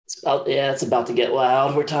Oh, yeah, it's about to get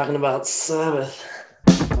loud. We're talking about Sabbath.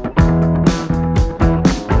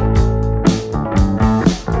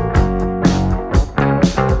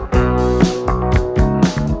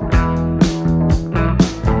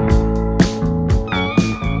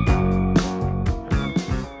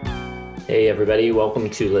 Hey, everybody.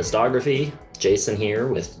 Welcome to Listography. Jason here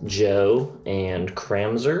with Joe and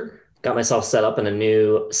Kramzer. Got myself set up in a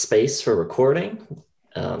new space for recording.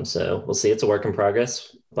 So we'll see. It's a work in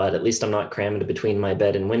progress, but at least I'm not crammed between my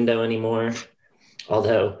bed and window anymore.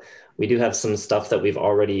 Although we do have some stuff that we've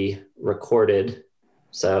already recorded.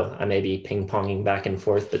 So I may be ping-ponging back and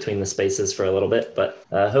forth between the spaces for a little bit, but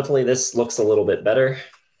hopefully this looks a little bit better.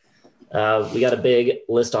 We got a big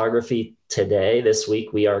listography today. This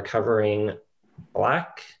week we are covering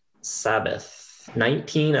Black Sabbath.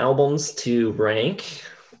 19 albums to rank.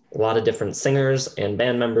 A lot of different singers and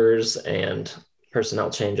band members and personnel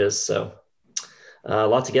changes. So a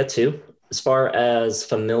lot to get to. As far as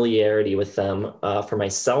familiarity with them, for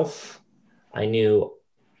myself, I knew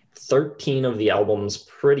 13 of the albums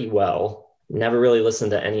pretty well. Never really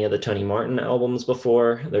listened to any of the Tony Martin albums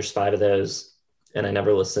before. There's 5 of those. And I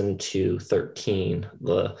never listened to 13,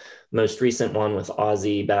 the most recent one with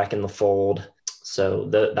Ozzy back in the fold. So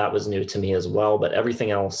that was new to me as well. But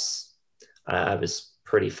everything else I was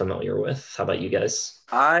pretty familiar with. How about you guys?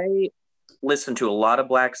 I listened to a lot of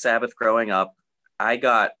Black Sabbath growing up. I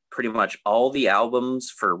got pretty much all the albums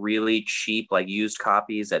for really cheap, like used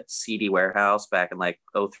copies at CD Warehouse back in like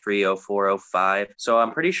 03, 04, 05. So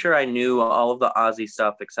I'm pretty sure I knew all of the Ozzy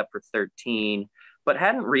stuff except for 13, but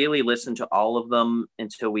hadn't really listened to all of them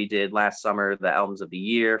until we did last summer, the albums of the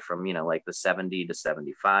year from, like the 70 to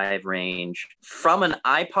 75 range. From an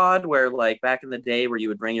iPod, where like back in the day where you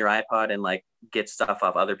would bring your iPod and like get stuff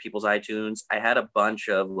off other people's iTunes, I had a bunch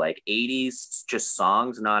of like 80s just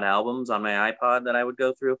songs, not albums, on my iPod that I would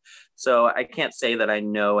go through. So I can't say that I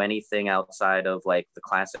know anything outside of like the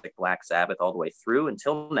classic Black Sabbath all the way through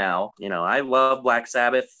until now. I love Black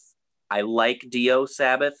Sabbath. I like Dio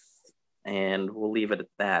Sabbath. And we'll leave it at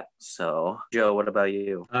that. So, Joe, what about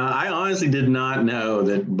you? I honestly did not know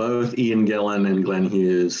that both Ian Gillan and Glenn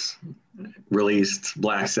Hughes released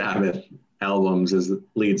Black Sabbath albums as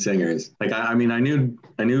lead singers. Like, I knew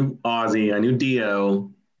Ozzy, I knew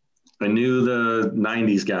Dio, I knew the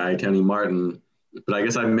 '90s guy Tony Martin, but I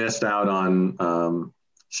guess I missed out on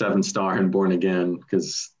Seven Star and Born Again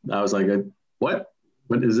because I was like, what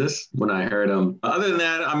is this? When I heard them. Other than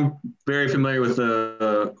that, I'm very familiar with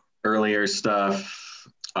the earlier stuff.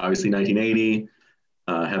 Obviously 1980,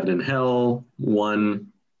 Heaven and Hell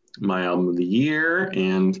won my album of the year,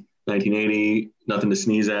 and 1980, Nothing to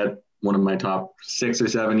Sneeze At, one of my top 6 or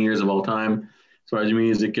 7 years of all time as far as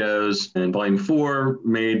music goes. And Volume 4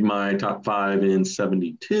 made my top 5 in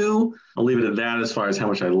 72. I'll leave it at that. As far as how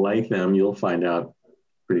much I like them, you'll find out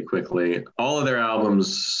pretty quickly. All of their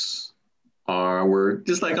albums were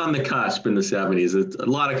just like on the cusp in the 70s. It's a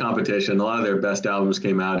lot of competition. A lot of their best albums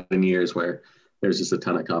came out in years where there's just a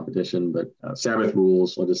ton of competition, but Sabbath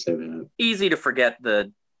rules, I'll just say that. Easy to forget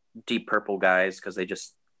the Deep Purple guys because they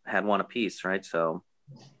just had one apiece, right? So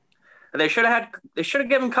they should have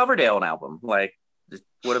given Coverdale an album. Like, it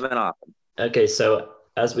would have been awesome. Okay, so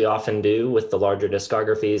as we often do with the larger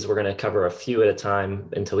discographies, we're going to cover a few at a time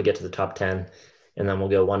until we get to the top 10, and then we'll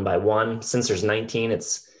go one by one. Since there's 19,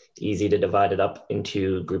 it's easy to divide it up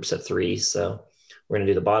into groups of 3. So we're going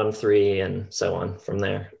to do the bottom 3 and so on from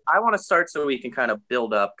there. I want to start so we can kind of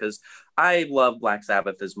build up because I love Black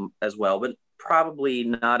Sabbath as well, but probably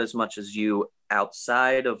not as much as you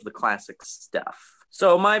outside of the classic stuff.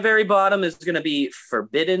 So my very bottom is going to be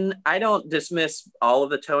Forbidden. I don't dismiss all of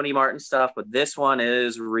the Tony Martin stuff, but this one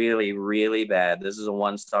is really, really bad. This is a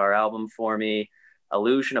 1-star album for me.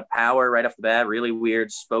 Illusion of Power right off the bat, really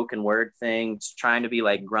weird spoken word thing. It's trying to be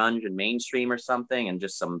like grunge and mainstream or something, and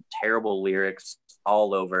just some terrible lyrics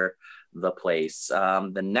all over the place.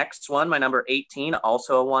 The next one, my number 18,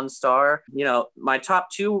 also a 1-star. My top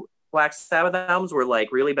 2 Black Sabbath albums were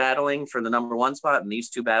like really battling for the number 1 spot, and these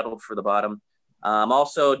 2 battled for the bottom.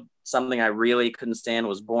 Also, something I really couldn't stand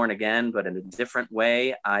was Born Again, but in a different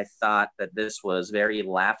way. I thought that this was very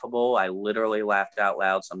laughable. I literally laughed out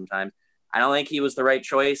loud sometimes. I don't think he was the right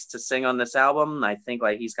choice to sing on this album. I think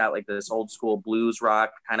like he's got like this old school blues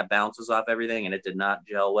rock kind of bounces off everything, and it did not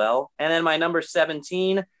gel well. And then my number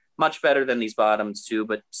 17, much better than these bottoms too,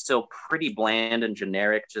 but still pretty bland and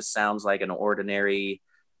generic. Just sounds like an ordinary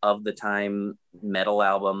of the time metal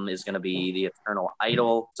album is going to be The Eternal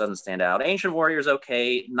Idol. Doesn't stand out. Ancient Warrior's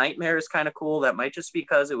okay. Nightmare is kind of cool. That might just be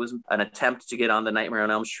because it was an attempt to get on the Nightmare on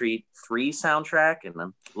Elm Street 3 soundtrack, and I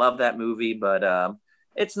love that movie, but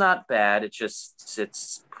it's not bad. It's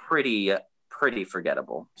pretty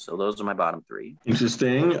forgettable. So those are my bottom three.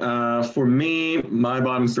 Interesting. For me, my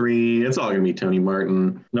bottom three, it's all going to be Tony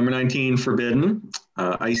Martin. Number 19, Forbidden.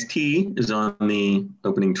 Ice-T is on the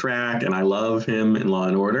opening track, and I love him in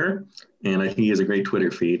Law & Order, and I think he has a great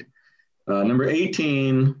Twitter feed. Number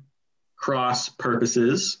 18, Cross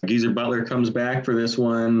Purposes. Geezer Butler comes back for this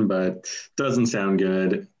one, but doesn't sound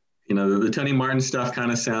good. You know, the Tony Martin stuff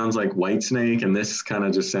kind of sounds like Whitesnake, and this kind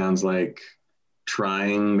of just sounds like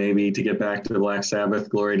trying maybe to get back to the Black Sabbath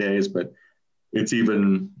glory days, but it's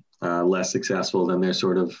even less successful than their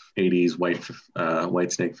sort of 80s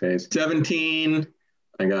Whitesnake phase. 17,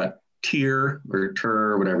 I got Tyr or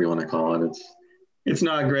Tur, whatever you want to call it. It's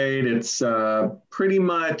not great. It's pretty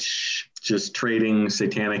much just trading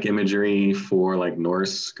satanic imagery for like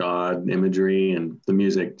Norse god imagery, and the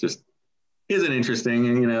music just isn't interesting.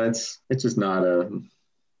 And, you know, it's just not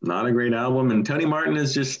a great album. And Tony Martin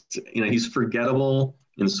is just, you know, he's forgettable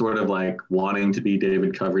in sort of like wanting to be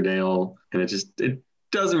David Coverdale, and it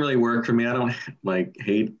doesn't really work for me. I don't like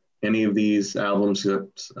hate any of these albums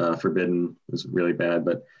except Forbidden was really bad,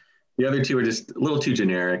 but the other two are just a little too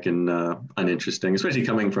generic and uninteresting, especially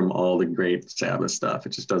coming from all the great Sabbath stuff.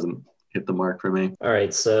 It just doesn't hit the mark for me. All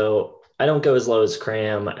right, so I don't go as low as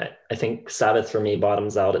Cram. I think Sabbath for me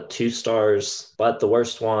bottoms out at 2 stars, but the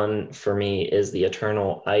worst one for me is The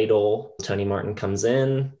Eternal Idol. Tony Martin comes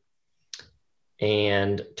in,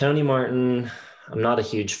 and Tony Martin, I'm not a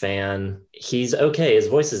huge fan. He's okay. His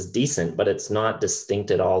voice is decent, but it's not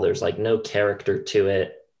distinct at all. There's like no character to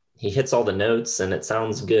it. He hits all the notes and it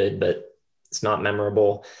sounds good, but it's not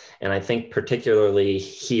memorable. And I think particularly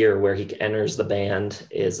here where he enters the band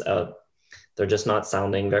is they're just not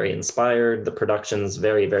sounding very inspired. The production's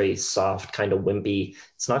very, very soft, kind of wimpy.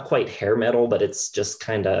 It's not quite hair metal, but it's just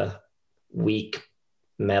kind of weak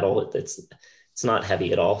metal. It's not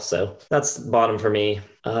heavy at all. So that's bottom for me.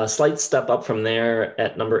 Slight step up from there.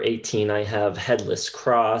 At number 18, I have Headless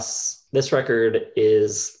Cross. This record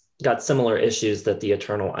got similar issues that The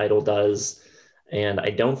Eternal Idol does. And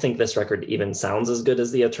I don't think this record even sounds as good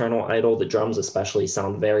as The Eternal Idol. The drums especially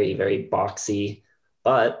sound very, very boxy,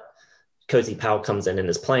 but Cozy Powell comes in and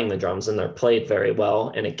is playing the drums, and they're played very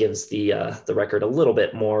well, and it gives the record a little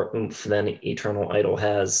bit more oomph than Eternal Idol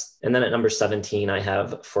has. And then at number 17, I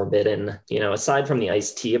have Forbidden. You know, aside from the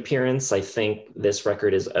Ice-T appearance, I think this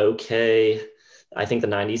record is okay. I think the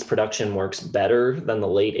 90s production works better than the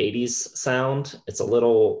late 80s sound. It's a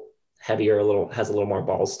little heavier, has a little more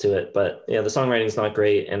balls to it, but yeah, the songwriting's not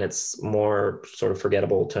great, and it's more sort of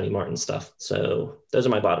forgettable Tony Martin stuff. So those are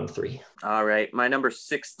my bottom 3. All right, my number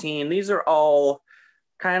 16. These are all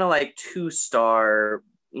kind of like 2-star,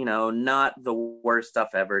 you know, not the worst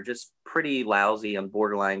stuff ever, just pretty lousy and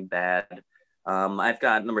borderline bad. I've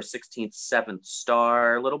got number 16, 7th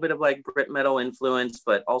Star, a little bit of like Brit metal influence,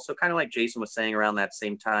 but also kind of like Jason was saying around that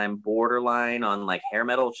same time, borderline on like hair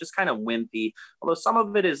metal. It's just kind of wimpy, although some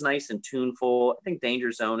of it is nice and tuneful. I think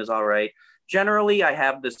Danger Zone is all right. Generally, I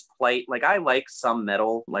have this plight, like I like some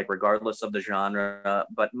metal, like regardless of the genre,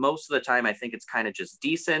 but most of the time I think it's kind of just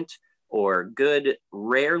decent or good,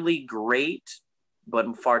 rarely great. But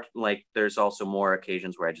there's also more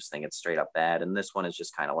occasions where I just think it's straight up bad. And this one is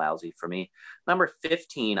just kind of lousy for me. Number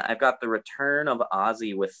 15, I've got the return of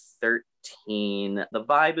Ozzy with 13. The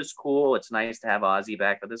vibe is cool. It's nice to have Ozzy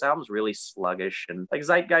back, but this album's really sluggish. And like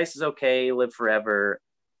Zeitgeist is okay. Live Forever.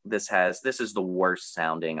 This is the worst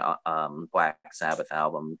sounding Black Sabbath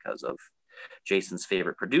album because of Jason's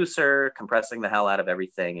favorite producer compressing the hell out of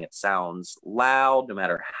everything. It sounds loud no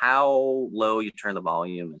matter how low you turn the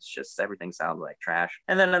volume. It's just everything sounds like trash.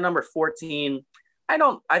 And then at number 14,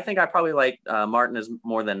 I think I probably like Martin is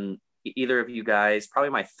more than either of you guys. Probably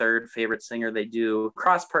my 3rd favorite singer they do.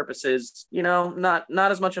 Cross Purposes, you know, not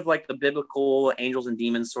as much of like the biblical angels and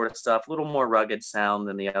demons sort of stuff, a little more rugged sound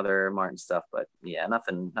than the other Martin stuff, but yeah,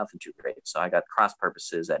 nothing too great. So I got Cross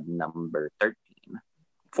Purposes at number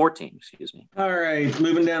 14, excuse me. All right,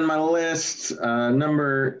 moving down my list,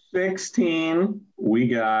 number 16, we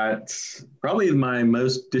got probably my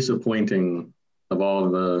most disappointing of all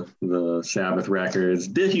of the Sabbath records,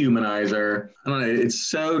 Dehumanizer. I don't know, it's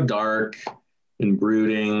so dark and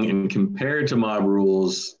brooding, and compared to Mob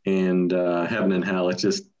Rules and Heaven and Hell, it's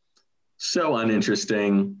just so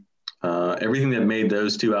uninteresting. Everything that made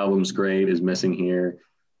those 2 albums great is missing here.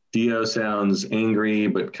 Dio sounds angry,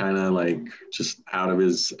 but kind of like just out of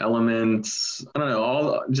his elements. I don't know,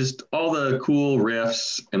 all the cool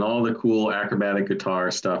riffs and all the cool acrobatic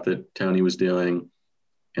guitar stuff that Tony was doing,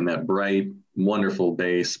 and that bright, wonderful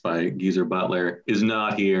bass by Geezer Butler is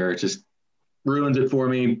not here. It just ruins it for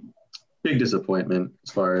me. Big disappointment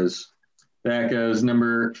as far as That goes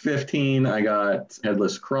number 15. I got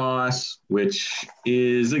Headless Cross, which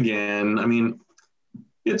is, again, I mean,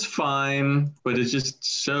 it's fine, but it's just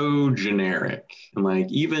so generic. And like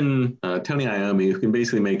even Tony Iommi, who can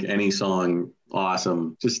basically make any song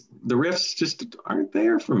awesome, just the riffs just aren't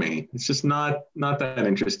there for me. It's just not that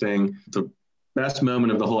interesting. The best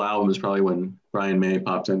moment of the whole album is probably when Brian May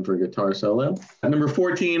pops in for a guitar solo. At number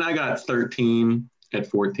 14, I got 13. At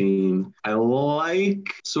 14, I like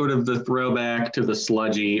sort of the throwback to the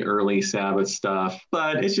sludgy early Sabbath stuff,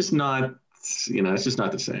 but it's just not, it's just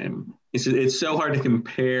not the same. It's so hard to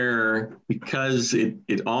compare because it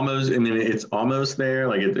almost, I mean, it's almost there.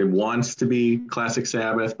 Like it wants to be classic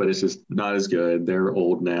Sabbath, but it's just not as good. They're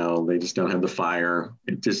old now. They just don't have the fire.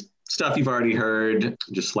 It just stuff you've already heard,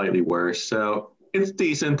 just slightly worse. So it's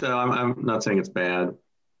decent though. I'm not saying it's bad.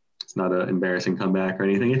 It's not an embarrassing comeback or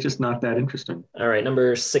anything. It's just not that interesting. All right,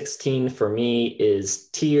 number 16 for me is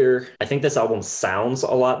Tear. I think this album sounds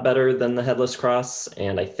a lot better than the Headless Cross,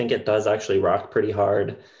 and I think it does actually rock pretty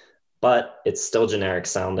hard, but it's still generic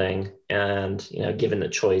sounding. And, given the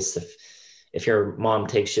choice, if your mom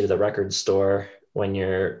takes you to the record store when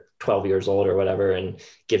you're 12 years old or whatever and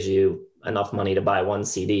gives you enough money to buy one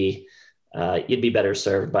CD, you'd be better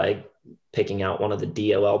served by picking out one of the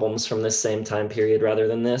Dio albums from this same time period rather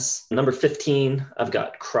than this. Number 15, I've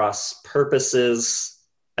got Cross Purposes.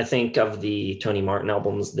 I think of the Tony Martin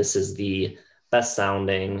albums, this is the best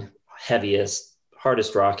sounding, heaviest,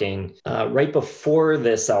 hardest rocking. Right before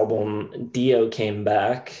this album, Dio came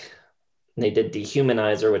back. They did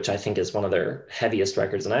Dehumanizer, which I think is one of their heaviest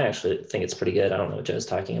records, and I actually think it's pretty good. I don't know what Joe's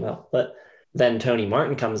talking about. But then Tony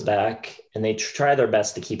Martin comes back, and they try their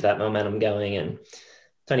best to keep that momentum going, and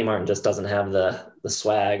Tony Martin just doesn't have the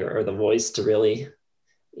swag or the voice to really,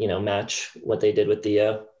 match what they did with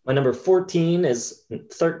Dio. My number 14 is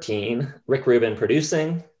 13, Rick Rubin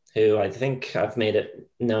producing, who I think I've made it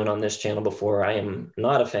known on this channel before. I am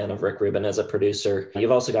not a fan of Rick Rubin as a producer.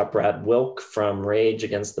 You've also got Brad Wilk from Rage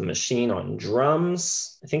Against the Machine on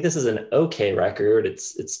drums. I think this is an okay record.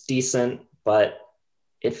 It's decent, but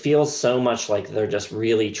it feels so much like they're just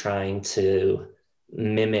really trying to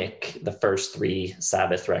mimic the first three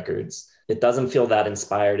Sabbath records. It doesn't feel that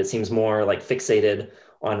inspired. It seems more like fixated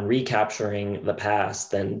on recapturing the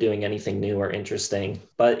past than doing anything new or interesting.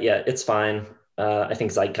 But yeah, it's fine. I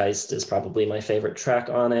think Zeitgeist is probably my favorite track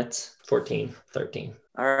on it. 14, 13.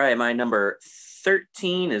 All right, my number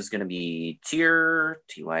 13 is going to be Tyr,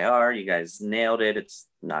 Tyr. You guys nailed it. It's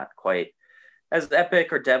not quite as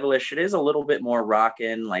epic or devilish. It is a little bit more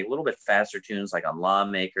rockin', like a little bit faster tunes like on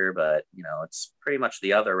Lawmaker, but it's pretty much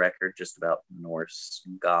the other record just about Norse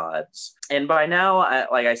gods. And by now,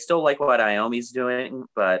 I still like what Iommi's doing,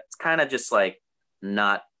 but it's kind of just like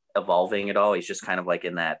not evolving at all. He's just kind of like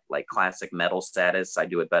in that like classic metal status. I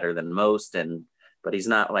do it better than most, but he's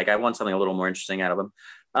not like, I want something a little more interesting out of him.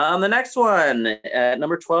 The next one at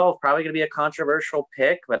number 12, probably going to be a controversial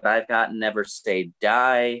pick, but I've got Never Say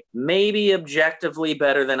Die. Maybe objectively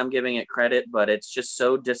better than I'm giving it credit, but it's just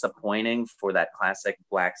so disappointing for that classic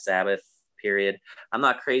Black Sabbath period. I'm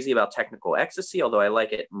not crazy about Technical Ecstasy, although I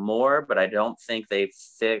like it more, but I don't think they've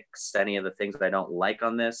fixed any of the things that I don't like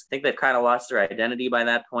on this. I think they've kind of lost their identity by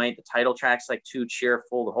that point. The title track's like too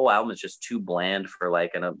cheerful. The whole album is just too bland for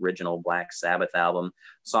like an original Black Sabbath album.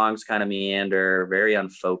 Songs kind of meander, very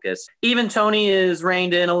unfocused. Even Tony is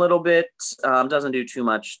reined in a little bit. Doesn't do too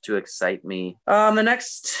much to excite me. The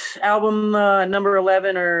next album, number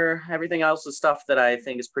 11, or everything else is stuff that I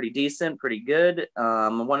think is pretty decent, pretty good. I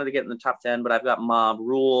wanted to get in the top 10, but I've got Mob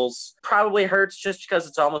Rules. Probably hurts just because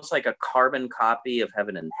it's almost like a carbon copy of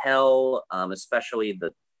Heaven and Hell, especially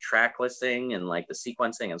the track listing and like the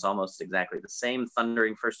sequencing is almost exactly the same.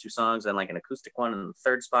 Thundering first two songs and like an acoustic one in the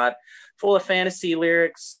third spot, full of fantasy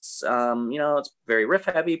lyrics. It's very riff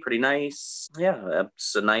heavy, pretty nice. Yeah,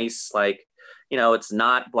 it's a nice it's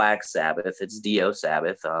not Black Sabbath, it's Dio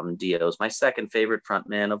Sabbath. Dio's my second favorite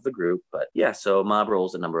frontman of the group, but yeah, so Mob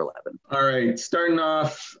Rules at number 11. All right, starting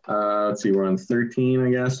off, let's see, we're on 13, I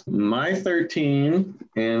guess. My 13,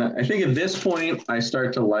 and I think at this point, I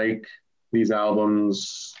start to like these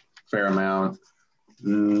albums a fair amount.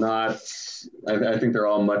 I think they're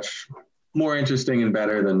all much more interesting and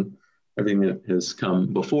better than everything that has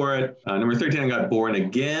come before it. Number 13, I got Born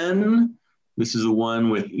Again. This is the one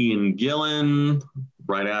with Ian Gillan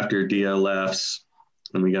right after Dio left.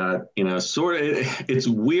 And we got, it's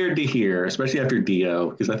weird to hear, especially after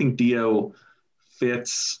Dio, because I think Dio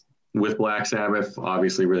fits with Black Sabbath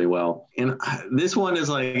obviously really well. And this one is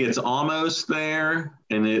like, it's almost there,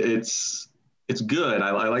 and it's good.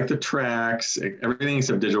 I like the tracks, everything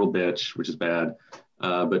except Digital Bitch, which is bad.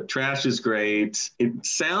 But Trash is great. It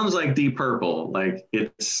sounds like Deep Purple. Like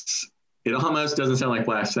it almost doesn't sound like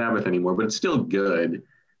Black Sabbath anymore, but it's still good.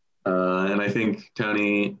 And I think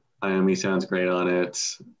Tony Iommi sounds great on it,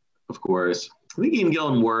 of course. I think Ian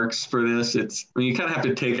Gillan works for this. You kind of have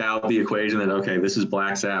to take out the equation that, okay, this is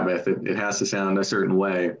Black Sabbath. It has to sound a certain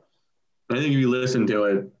way. But I think if you listen to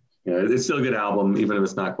it, it's still a good album, even if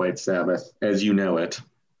it's not quite Sabbath as you know it.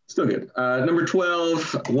 Still good. Number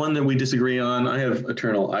 12, one that we disagree on. I have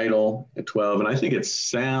Eternal Idol at 12, and I think it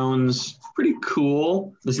sounds pretty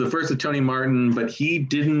cool. This is the first of Tony Martin, but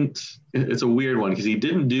it's a weird one because he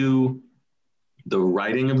didn't do the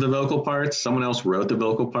writing of the vocal parts. Someone else wrote the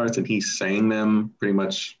vocal parts and he sang them pretty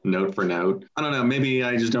much note for note. I don't know. Maybe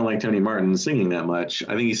I just don't like Tony Martin singing that much.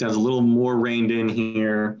 I think he sounds a little more reined in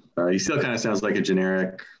here. He still kind of sounds like a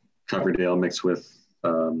generic Coverdale mixed with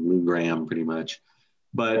Lou Gramm pretty much.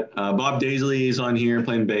 But Bob Daisley is on here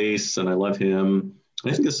playing bass, and I love him.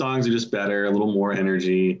 I think the songs are just better, a little more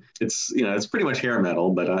energy. It's pretty much hair metal,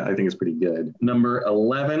 but I think it's pretty good. Number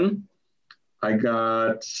 11,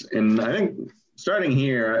 and I think starting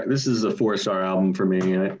here, this is a 4-star album for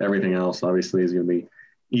me. Everything else obviously is going to be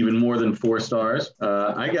even more than 4 stars.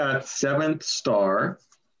 I got 7th Star.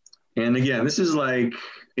 And again, this is like,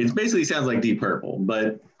 it basically sounds like Deep Purple,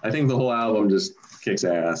 but I think the whole album just kicks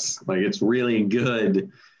ass. Like it's really good,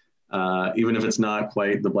 even if it's not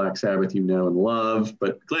quite the Black Sabbath you know and love.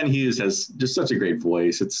 But Glenn Hughes has just such a great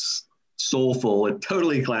voice. It's soulful. It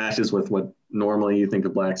totally clashes with what normally you think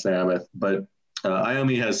of Black Sabbath. But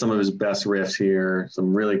Iommi has some of his best riffs here,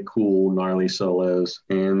 some really cool, gnarly solos.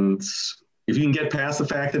 And if you can get past the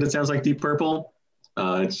fact that it sounds like Deep Purple,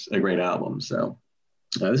 it's a great album. So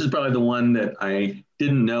this is probably the one that I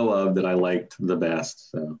didn't know of that I liked the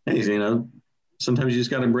best. So, hey, sometimes you just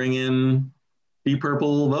got to bring in Deep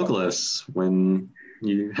Purple vocalists when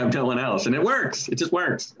you have no one else, and it works. It just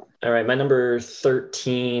works. All right, my number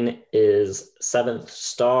 13 is 7th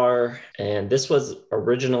Star, and this was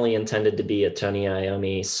originally intended to be a Tony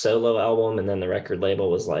Iommi solo album, and then the record label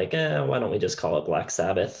was like, why don't we just call it Black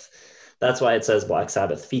Sabbath? That's why it says Black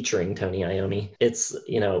Sabbath featuring Tony Iommi. It's,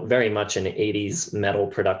 very much an 80s metal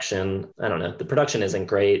production. I don't know. The production isn't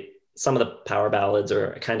great. Some of the power ballads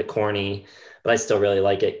are kind of corny, but I still really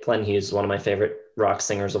like it. Glenn Hughes is one of my favorite rock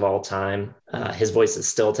singers of all time. His voice is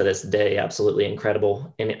still to this day absolutely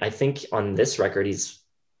incredible. And I think on this record, he's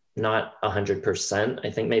not 100%.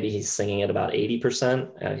 I think maybe he's singing at about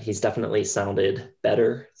 80%. He's definitely sounded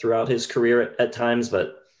better throughout his career at times,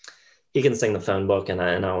 but he can sing the phone book and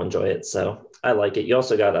I'll enjoy it. So I like it. You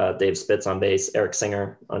also got Dave Spitz on bass, Eric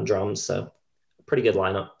Singer on drums. So pretty good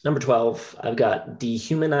lineup. Number 12, I've got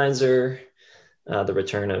Dehumanizer, the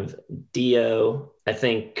return of Dio. I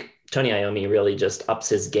think Tony Iommi really just ups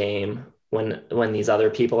his game when these other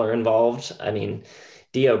people are involved. I mean,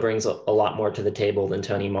 Dio brings a lot more to the table than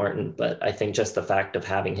Tony Martin, but I think just the fact of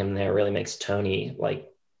having him there really makes Tony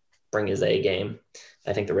bring his A game.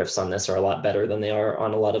 I think the riffs on this are a lot better than they are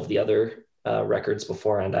on a lot of the other records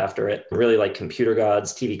before and after it. I really like Computer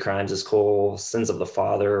Gods, TV Crimes is cool, Sins of the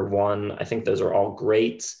Father, One. I think those are all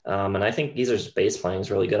great. And I think Geezer's bass playing is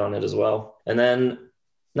really good on it as well. And then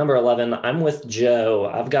number 11, I'm with Joe.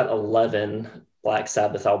 I've got 11 Black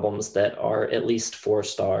Sabbath albums that are at least 4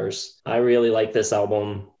 stars. I really like this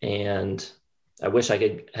album, and I wish I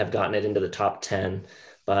could have gotten it into the top 10.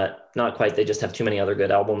 But not quite. They just have too many other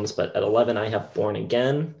good albums. But at 11, I have Born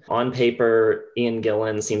Again. On paper, Ian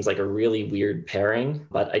Gillan seems like a really weird pairing,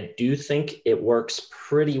 but I do think it works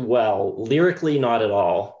pretty well. Lyrically, not at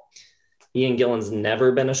all. Ian Gillan's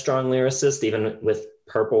never been a strong lyricist, even with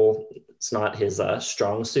Purple. It's not his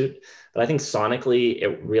strong suit. But I think sonically,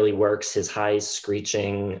 it really works. His high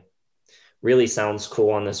screeching really sounds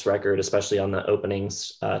cool on this record, especially on the opening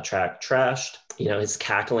track, Trashed. His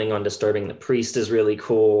cackling on Disturbing the Priest is really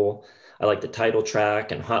cool. I like the title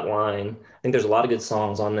track and Hotline. I think there's a lot of good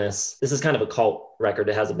songs on this. This is kind of a cult record.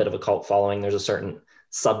 It has a bit of a cult following. There's a certain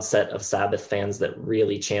subset of Sabbath fans that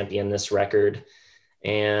really champion this record,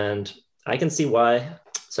 and I can see why.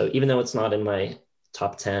 So even though it's not in my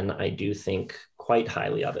top 10, I do think quite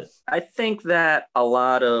highly of it. I think that a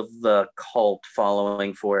lot of the cult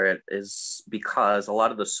following for it is because a lot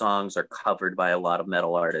of the songs are covered by a lot of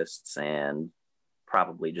metal artists and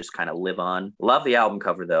probably just kind of live on. Love the album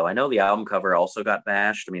cover, though. I know the album cover also got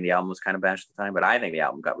bashed. I mean, the album was kind of bashed at the time, but I think the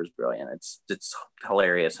album cover is brilliant. It's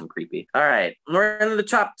hilarious and creepy. All right, we're into the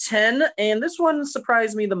top 10, and this one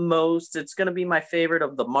surprised me the most. It's going to be my favorite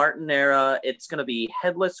of the Martin era. It's going to be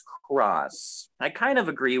Headless Cross. I kind of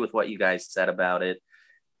agree with what you guys said about it.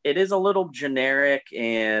 It is a little generic,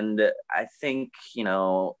 and I think,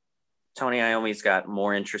 Tony Iommi's got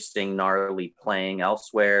more interesting, gnarly playing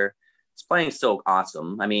elsewhere. His playing's still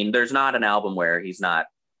awesome. I mean, there's not an album where he's not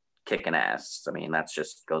kicking ass. I mean, that's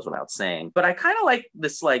just goes without saying. But I kind of like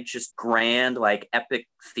this, like, just grand, like, epic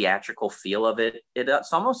theatrical feel of it.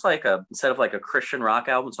 It's almost like instead of like a Christian rock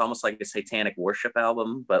album, it's almost like a satanic worship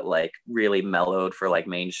album, but like really mellowed for like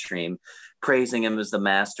mainstream, praising him as the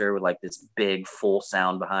master with like this big full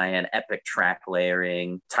sound behind, epic track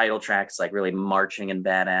layering, title tracks like really marching and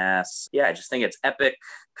badass. Yeah, I just think it's epic,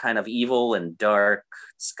 kind of evil and dark.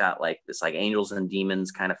 It's got like this like angels and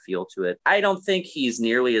demons kind of feel to it. I don't think he's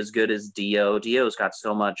nearly as good as Dio. Dio's got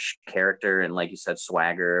so much character and, like you said,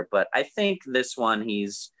 swagger, but I think this one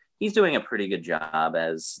he's doing a pretty good job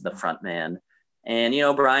as the front man. And, you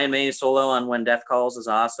know, Brian May's solo on When Death Calls is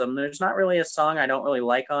awesome. There's not really a song I don't really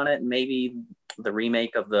like on it. Maybe the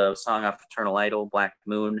remake of the song off Eternal Idol, Black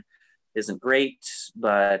Moon, isn't great,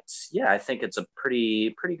 but yeah, I think it's a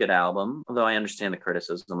pretty good album, although I understand the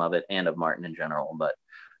criticism of it and of Martin in general, but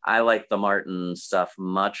I like the Martin stuff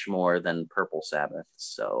much more than Purple Sabbath.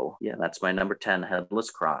 So yeah, that's my number 10, Headless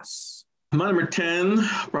Cross. My number 10,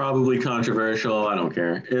 probably controversial, I don't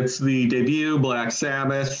care. It's the debut Black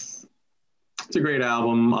Sabbath. It's a great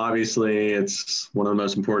album, obviously. It's one of the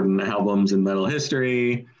most important albums in metal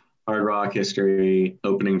history. Hard rock history.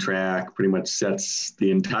 Opening track pretty much sets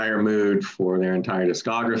the entire mood for their entire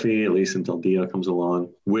discography, at least until Dio comes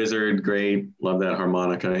along. Wizard, great. Love that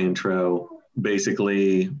harmonica intro.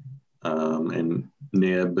 Basically, and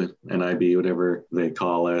Nib, NIB, whatever they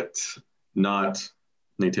call it, not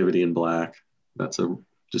Nativity in Black. That's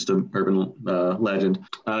just an urban legend.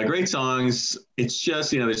 Great songs. It's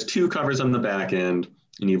just, there's 2 covers on the back end,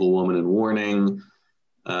 An Evil Woman and Warning.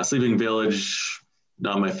 Sleeping Village,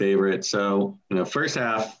 not my favorite. So, first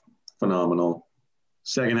half, phenomenal.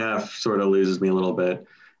 Second half sort of loses me a little bit.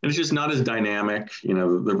 And it's just not as dynamic. The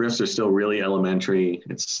riffs are still really elementary.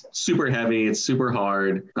 It's super heavy. It's super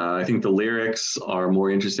hard. I think the lyrics are more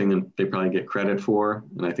interesting than they probably get credit for.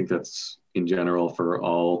 And I think that's in general for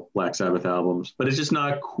all Black Sabbath albums. But it's just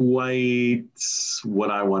not quite what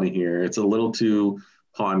I want to hear. It's a little too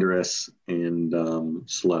ponderous and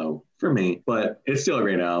slow for me. But it's still a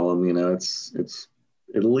great album. It's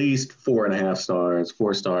at least 4.5 stars,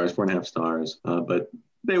 4 stars, 4.5 stars. But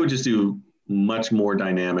they would just do much more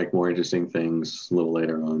dynamic, more interesting things a little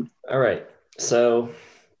later on. All right. So,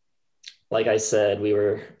 like I said, we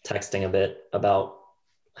were texting a bit about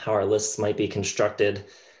how our lists might be constructed.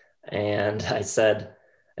 And I said,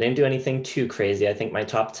 I didn't do anything too crazy. I think my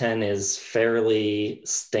top 10 is fairly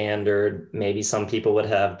standard. Maybe some people would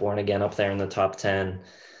have Born Again up there in the top 10.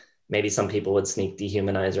 Maybe some people would sneak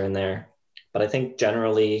Dehumanizer in there. But I think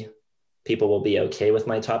generally people will be okay with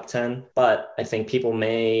my top 10. But I think people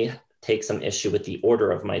may take some issue with the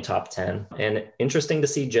order of my top 10. And interesting to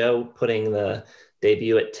see Joe putting the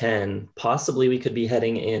debut at 10. Possibly we could be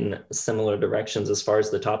heading in similar directions as far as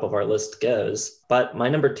the top of our list goes. But my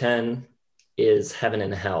number 10 is Heaven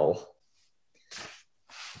and Hell.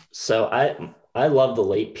 So I love the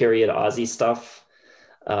late period Ozzy stuff.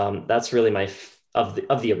 That's really my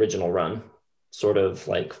of the original run, sort of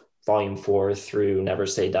like Volume 4 through Never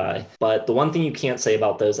Say Die. But the one thing you can't say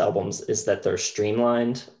about those albums is that they're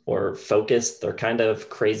streamlined or focused. They're kind of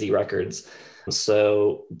crazy records.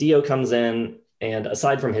 So Dio comes in, and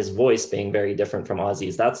aside from his voice being very different from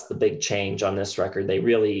Ozzy's, that's the big change on this record. They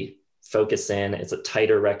really focus in. It's a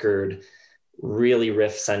tighter record, really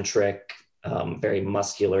riff-centric, very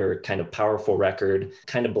muscular, kind of powerful record.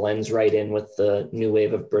 Kind of blends right in with the new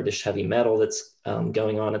wave of British heavy metal that's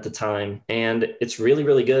going on at the time. And it's really,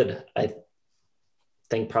 really good. I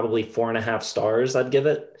think probably 4.5 stars I'd give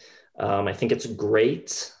it. I think it's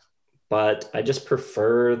great, but I just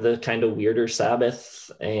prefer the kind of weirder Sabbath.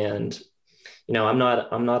 And, I'm not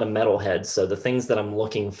a metalhead. So the things that I'm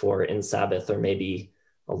looking for in Sabbath are maybe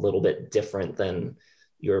a little bit different than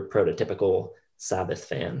your prototypical Sabbath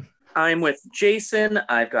fan. I'm with Jason.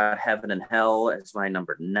 I've got Heaven and Hell as my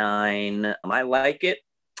number 9. I like it,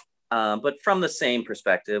 but from the same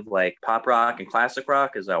perspective, like pop rock and classic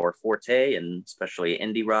rock is our forte, and especially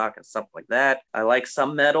indie rock and stuff like that. I like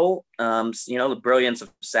some metal. The brilliance of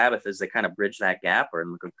Sabbath is they kind of bridge that gap, or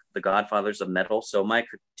the godfathers of metal. So my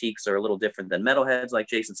critiques are a little different than metalheads, like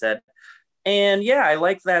Jason said. And yeah, I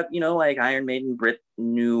like that, like Iron Maiden, Brit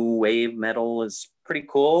new wave metal is pretty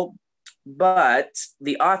cool. But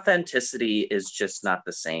the authenticity is just not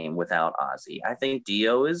the same without Ozzy. I think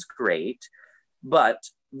Dio is great, but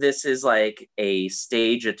this is like a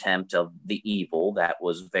stage attempt of the evil that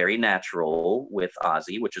was very natural with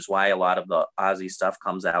Ozzy, which is why a lot of the Ozzy stuff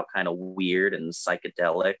comes out kind of weird and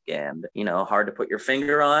psychedelic and, hard to put your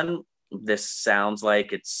finger on. this sounds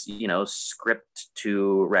like it's, script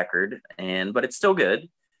to record, but it's still good.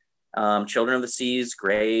 Children of the Seas,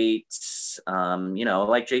 great.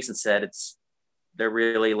 Like Jason said, they're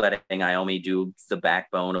really letting Iommi do the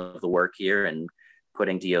backbone of the work here and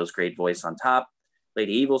putting Dio's great voice on top.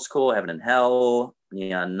 Lady Evil's cool, Heaven and Hell,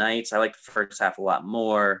 Neon Nights. I like the first half a lot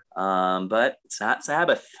more, but it's not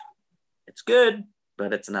Sabbath. It's good,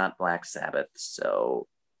 but it's not Black Sabbath. So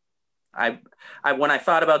I when I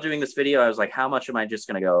thought about doing this video, I was like, how much am I just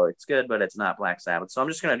going to go, it's good, but it's not Black Sabbath. So I'm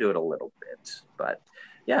just going to do it a little bit. But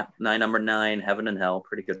yeah, number 9, Heaven and Hell,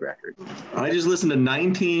 pretty good record. I just listened to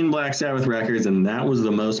 19 Black Sabbath records, and that was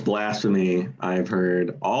the most blasphemy I've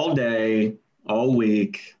heard all day, all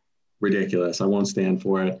week. Ridiculous. I won't stand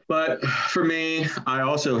for it. But for me, I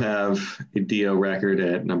also have a Dio record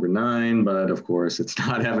at number 9, but of course it's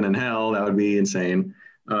not Heaven and Hell. That would be insane.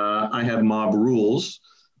 I have Mob Rules,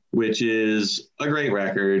 which is a great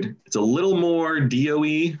record. It's a little more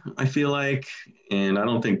Dio-y, I feel like, and I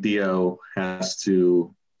don't think Dio has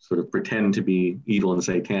to sort of pretend to be evil and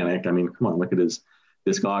satanic. I mean, come on, look at his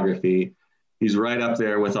discography. He's right up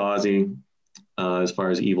there with Ozzy. As far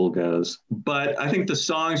as evil goes. But I think the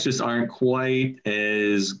songs just aren't quite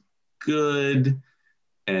as good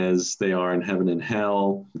as they are in Heaven and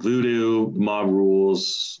Hell. Voodoo, Mob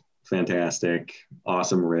Rules, fantastic,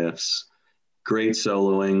 awesome riffs, great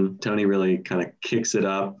soloing. Tony really kind of kicks it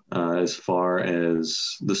up as far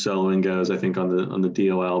as the soloing goes, I think, on the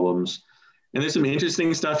Dio albums. And there's some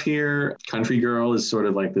interesting stuff here. Country Girl is sort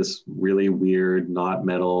of like this really weird, not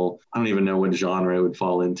metal. I don't even know what genre it would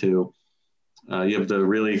fall into. You have the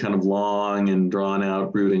really kind of long and drawn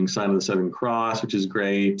out brooding Sign of the Southern Cross, which is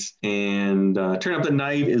great. And Turn Up the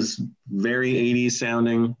Night is very 80s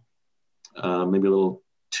sounding, maybe a little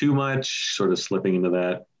too much, sort of slipping into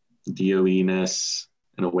that Dio-ness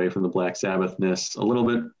and away from the Black Sabbath-ness. A little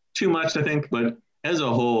bit too much, I think. But as a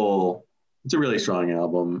whole, it's a really strong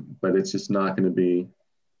album, but it's just not going to be,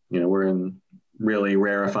 we're in really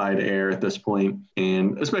rarefied air at this point,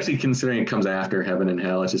 and especially considering it comes after Heaven and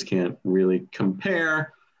Hell, it just can't really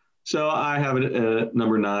compare. So I have it at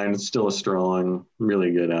number 9. It's still a strong,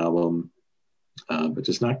 really good album, but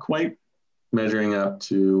just not quite measuring up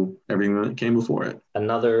to everything that came before it.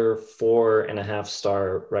 Another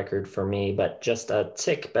 4.5-star record for me, but just a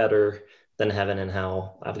tick better than Heaven and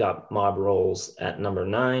Hell. I've got Mob Rules at number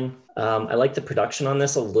 9. I like the production on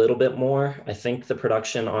this a little bit more. I think the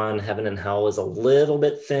production on Heaven and Hell is a little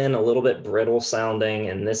bit thin, a little bit brittle sounding,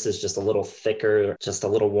 and this is just a little thicker, just a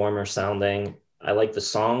little warmer sounding. I like the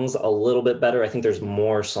songs a little bit better. I think there's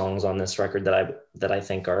more songs on this record that I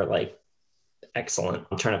think are like excellent.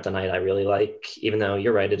 Turn Up the Night I really like, even though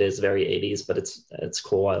you're right, it is very 80s, but it's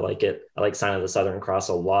cool. I like it. I like Sign of the Southern Cross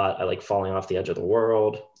a lot. I like Falling Off the Edge of the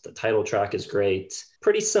World. The title track is great.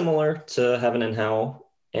 Pretty similar to Heaven and Hell,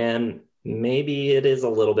 and maybe it is a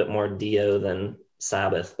little bit more Dio than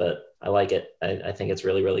Sabbath, but I like it. I think it's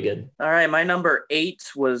really, really good. All right, my number 8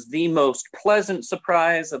 was the most pleasant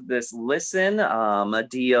surprise of this listen, a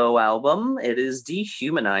Dio album. It is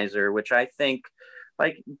Dehumanizer, which I think,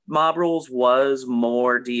 like, Mob Rules was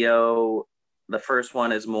more Dio. The first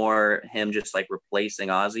one is more him just like replacing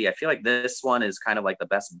Ozzy. I feel like this one is kind of like the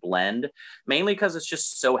best blend, mainly because it's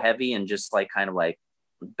just so heavy and just like kind of like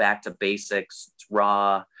back to basics. It's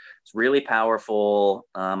raw. It's really powerful.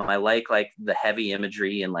 I like the heavy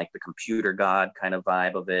imagery and like the computer god kind of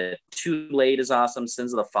vibe of it. Too Late is awesome.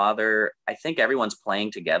 Sins of the Father. I think everyone's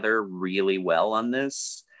playing together really well on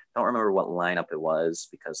this. I don't remember what lineup it was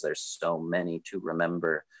because there's so many to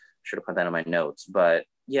remember. Should have put that in my notes. But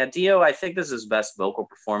yeah, Dio, I think this is his best vocal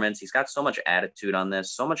performance. He's got so much attitude on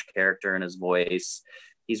this, so much character in his voice.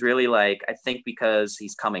 He's really like, I think because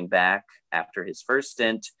he's coming back after his first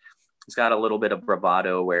stint, he's got a little bit of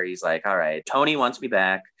bravado where he's like, all right, Tony wants me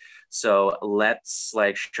back, so let's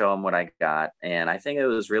like show him what I got. And I think it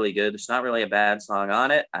was really good. There's not really a bad song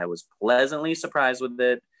on it. I was pleasantly surprised with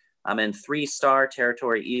it. I'm in 3-star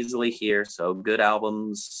territory easily here. So good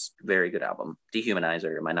albums, very good album.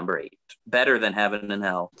 Dehumanizer, my number 8. Better than Heaven and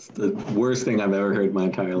Hell. It's the worst thing I've ever heard in my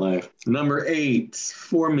entire life. Number 8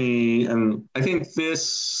 for me, and I think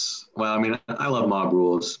this, well, I mean, I love Mob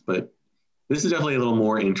Rules, but this is definitely a little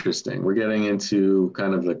more interesting. We're getting into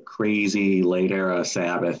kind of the crazy late era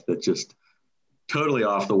Sabbath that just totally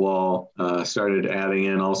off the wall, started adding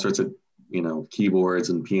in all sorts of,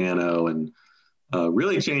 keyboards and piano and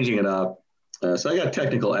really changing it up. So I got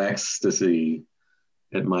Technical Ecstasy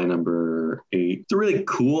at my number 8. It's a really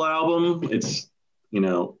cool album. It's,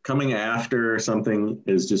 coming after something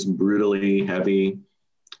is just brutally heavy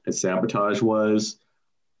as Sabotage was.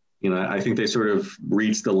 I think they sort of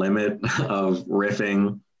reached the limit of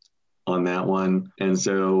riffing on that one. And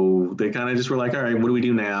so they kind of just were like, all right, what do we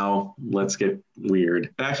do now? Let's get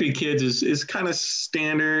weird. Backstreet Kids is kind of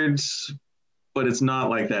standard, but it's not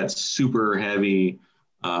like that super heavy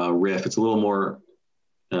riff. It's a little more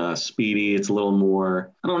speedy. It's a little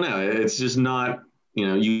more, I don't know. It's just not,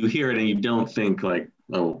 you hear it and you don't think like,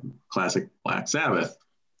 oh, classic Black Sabbath.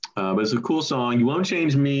 But it's a cool song. You Won't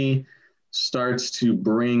Change Me starts to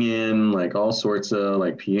bring in like all sorts of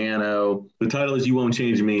like piano. The title is You Won't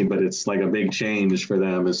Change Me, but it's like a big change for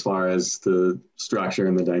them as far as the structure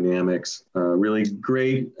and the dynamics. Really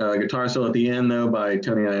great guitar solo at the end though by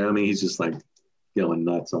Tony Iommi. He's just like going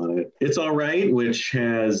nuts on it. It's All Right, which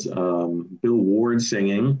has Bill Ward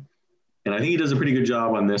singing, and I think he does a pretty good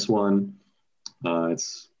job on this one.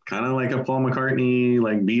 It's kind of like a Paul McCartney,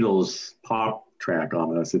 like Beatles pop track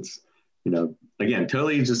almost. It's, again,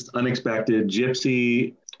 totally just unexpected.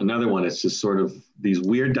 Gypsy, another one. It's just sort of these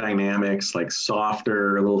weird dynamics, like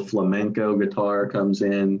softer, a little flamenco guitar comes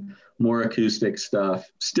in, more acoustic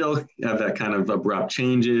stuff. Still have that kind of abrupt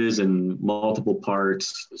changes and multiple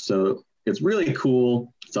parts. So it's really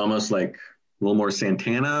cool. It's almost like a little more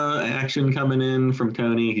Santana action coming in from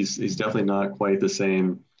Tony. He's definitely not quite the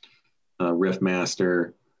same riff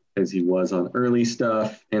master as he was on early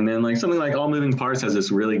stuff. And then like something like All Moving Parts has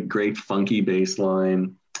this really great funky bass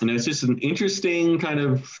line. And it's just an interesting kind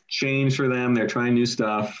of change for them. They're trying new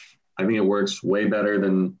stuff. I think it works way better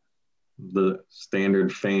than the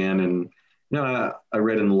standard fan. And I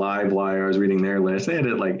read in Livewire, I was reading their list, they had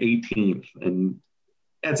it like 18th, and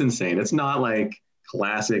that's insane. It's not like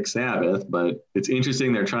classic Sabbath, but it's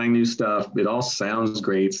interesting. They're trying new stuff. It all sounds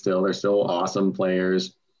great still. They're still awesome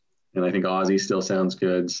players. And I think Ozzy still sounds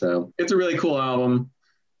good. So it's a really cool album.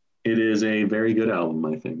 It is a very good album,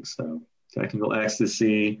 I think. So Technical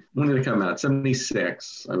Ecstasy. When did it come out?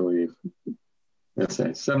 76, I believe. Let's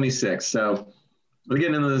say 76. So we're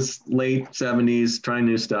getting into this late 70s, trying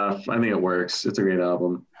new stuff. I think it works. It's a great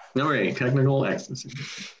album. Number 8, Technical Ecstasy.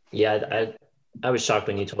 Yeah, I was shocked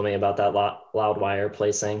when you told me about that Loudwire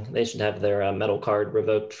placing. They should have their metal card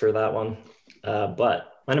revoked for that one. But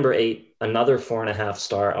my number 8, another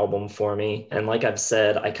 4.5-star album for me. And like I've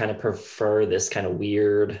said, I kind of prefer this kind of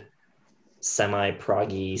weird,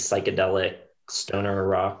 semi-proggy, psychedelic, stoner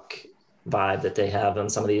rock vibe that they have on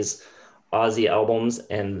some of these Ozzy albums.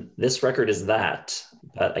 And this record is that.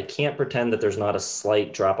 But I can't pretend that there's not a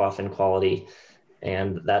slight drop-off in quality.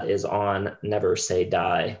 And that is on Never Say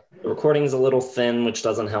Die. The recording is a little thin, which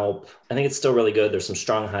doesn't help. I think it's still really good. There's some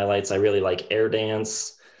strong highlights. I really like Air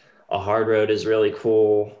Dance. A Hard Road is really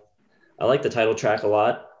cool. I like the title track a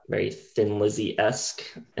lot, very Thin Lizzy-esque.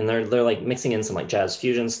 And they're like mixing in some like jazz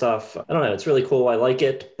fusion stuff. I don't know, it's really cool. I like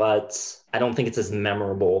it, but I don't think it's as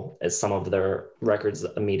memorable as some of their records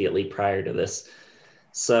immediately prior to this.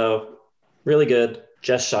 So really good,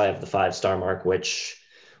 just shy of the 5-star mark, which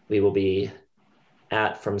we will be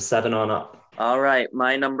at from 7 on up. All right,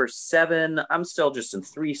 my number 7, I'm still just in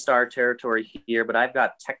 3-star territory here, but I've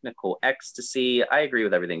got Technical Ecstasy. I agree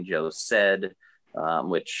with everything Joe said,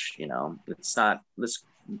 which, it's not, this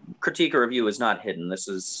critique or review is not hidden. This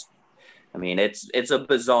is, it's a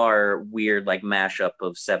bizarre, weird, like mashup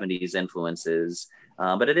of 70s influences,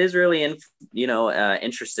 but it is really,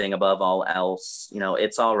 interesting above all else.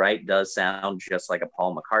 It's All Right does sound just like a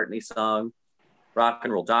Paul McCartney song. Rock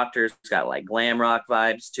and Roll Doctor's got like glam rock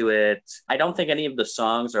vibes to it. I don't think any of the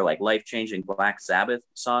songs are like life-changing Black Sabbath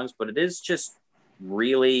songs, but it is just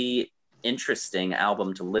really interesting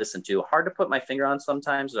album to listen to. Hard to put my finger on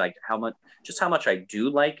sometimes, like how much I do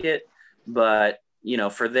like it. But,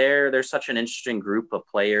 for there's such an interesting group of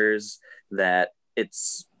players that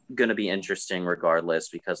it's going to be interesting regardless,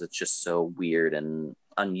 because it's just so weird and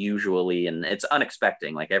unusually, and it's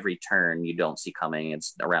unexpected. Like every turn you don't see coming,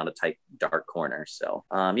 it's around a tight dark corner. So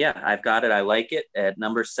I've got it. I like it at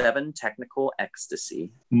number 7, Technical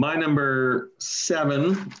Ecstasy. My number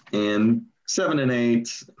 7 and 7 and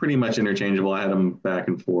 8 pretty much interchangeable. I had them back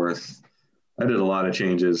and forth. I did a lot of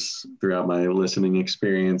changes throughout my listening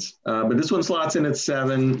experience, but this one slots in at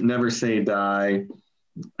 7, Never Say Die.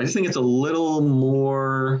 I just think it's a little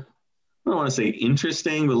more, I don't want to say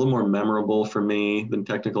interesting, but a little more memorable for me than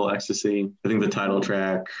Technical Ecstasy. I think the title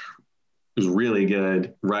track is really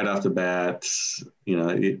good right off the bat.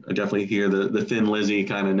 I definitely hear the Thin Lizzy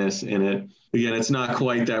kind ofness in it. Again, it's not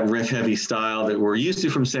quite that riff-heavy style that we're used to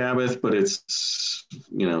from Sabbath, but it's,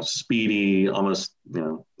 speedy, almost,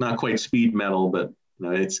 not quite speed metal, but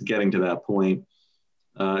it's getting to that point.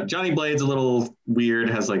 Johnny Blade's a little weird,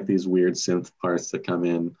 has like these weird synth parts that come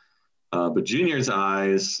in. But Junior's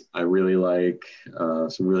Eyes, I really like.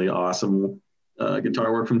 Some really awesome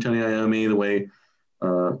guitar work from Tony Iommi, the way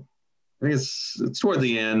I think it's toward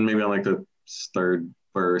the end, maybe on like the third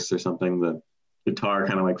verse or something. The guitar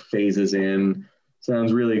kind of like phases in.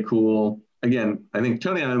 Sounds really cool. Again, I think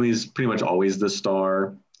Tony Iommi is pretty much always the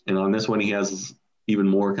star. And on this one, he has even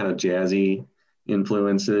more kind of jazzy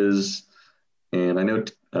influences. And I know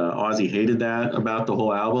Ozzy hated that about the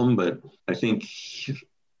whole album, but I think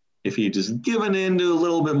if he just given into a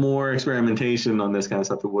little bit more experimentation on this kind of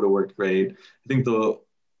stuff, it would have worked great. I think the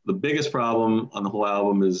biggest problem on the whole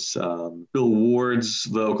album is Bill Ward's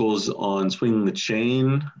vocals on Swinging the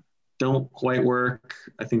Chain don't quite work.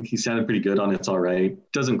 I think he sounded pretty good on It's All Right.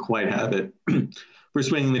 Doesn't quite have it for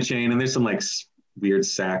Swinging the Chain. And there's some like weird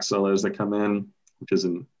sax solos that come in, which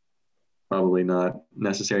isn't probably not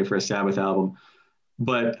necessary for a Sabbath album.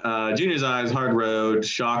 But Junior's Eyes, Hard Road,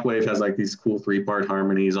 Shockwave has like these cool 3-part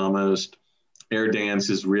harmonies almost. Air Dance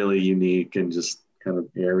is really unique and just kind of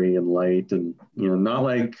airy and light and, not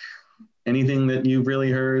like anything that you've really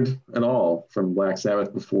heard at all from Black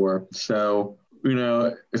Sabbath before. So,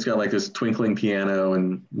 it's got like this twinkling piano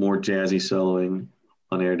and more jazzy soloing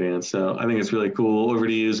on Air Dance. So I think it's really cool. Over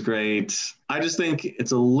to You is great. I just think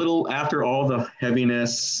it's a little, after all the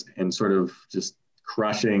heaviness and sort of just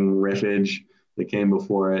crushing riffage that came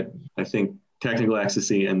before it, I think Technical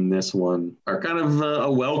Ecstasy and this one are kind of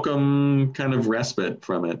a welcome kind of respite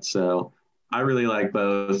from it. So I really like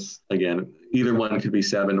both. Again, either one could be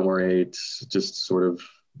 7 or 8, just sort of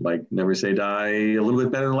like Never Say Die a little bit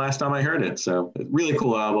better than the last time I heard it. So really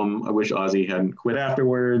cool album. I wish Ozzy hadn't quit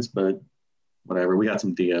afterwards, but whatever. We got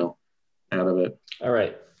some Dio out of it. All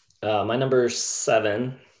right. My number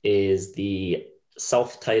 7 is the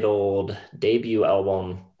self-titled debut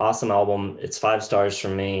album. Awesome album. It's 5 stars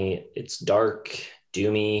from me. It's dark,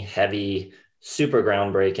 doomy, heavy, super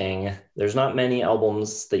groundbreaking. There's not many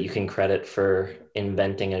albums that you can credit for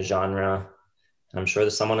inventing a genre. I'm sure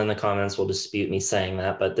that someone in the comments will dispute me saying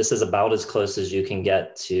that, but this is about as close as you can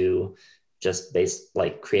get to just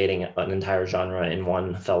creating an entire genre in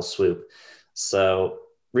one fell swoop. So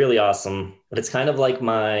really awesome. But it's kind of like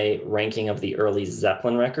my ranking of the early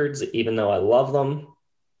Zeppelin records. Even though I love them,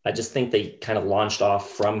 I just think they kind of launched off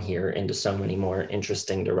from here into so many more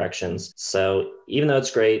interesting directions. So even though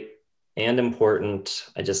it's great and important,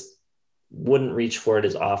 I just wouldn't reach for it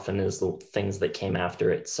as often as the things that came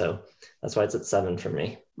after it. So that's why it's at 7 for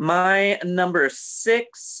me. My number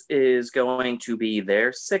 6 is going to be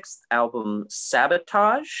their 6th album,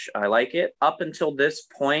 Sabotage. I like it. Up until this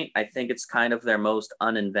point, I think it's kind of their most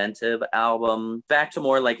uninventive album. Back to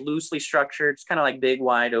more like loosely structured. It's kind of like big,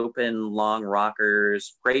 wide open, long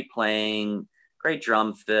rockers, great playing, great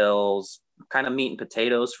drum fills, kind of meat and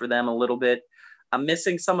potatoes for them a little bit. I'm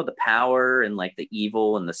missing some of the power and like the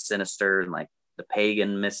evil and the sinister and like the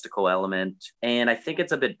pagan mystical element. And I think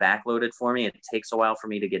it's a bit backloaded for me. It takes a while for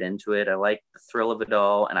me to get into it. I like the thrill of it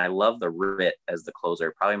all. And I love the Rit as the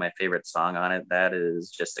closer. Probably my favorite song on it. That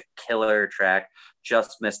is just a killer track.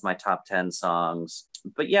 Just missed my top 10 songs.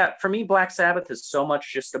 But yeah, for me, Black Sabbath is so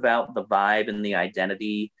much just about the vibe and the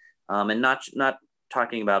identity, and not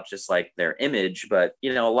talking about just like their image, but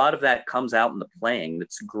a lot of that comes out in the playing.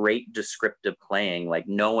 It's great descriptive playing. Like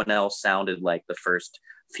no one else sounded like the first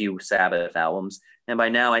few Sabbath albums. And by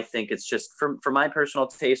now I think it's just for my personal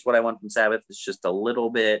taste, what I want from Sabbath is just a little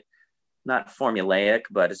bit, not formulaic,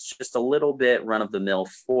 but it's just a little bit run of the mill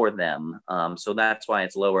for them. So that's why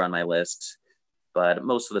it's lower on my list. But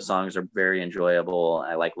most of the songs are very enjoyable.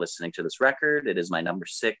 I like listening to this record. It is my number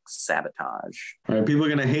 6, Sabotage. All right, people are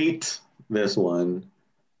going to hate this one,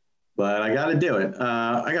 but I got to do it.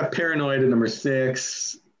 I got Paranoid at number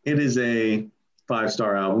 6. It is a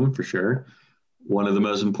 5-star album for sure. One of the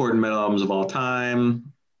most important metal albums of all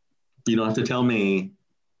time. You don't have to tell me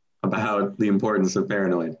about the importance of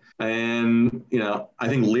Paranoid. And, I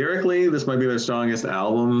think lyrically, this might be their strongest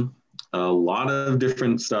album. A lot of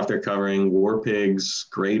different stuff they're covering. War Pigs,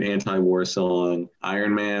 great anti-war song.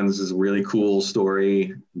 Iron Man's is a really cool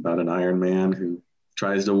story about an Iron Man who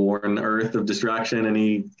tries to warn Earth of destruction and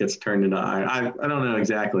he gets turned into iron. I don't know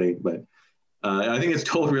exactly, but I think it's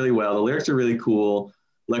told really well. The lyrics are really cool.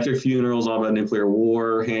 Electric Funeral is all about nuclear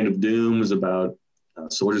war. Hand of Doom is about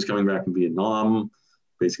soldiers coming back from Vietnam,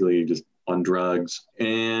 basically just on drugs.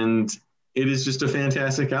 And it is just a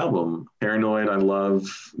fantastic album. Paranoid, I love,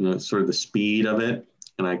 sort of the speed of it.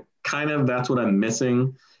 And that's what I'm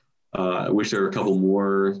missing. I wish there were a couple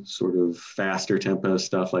more sort of faster tempo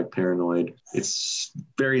stuff like Paranoid. It's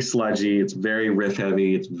very sludgy. It's very riff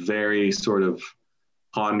heavy. It's very sort of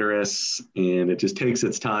ponderous, and it just takes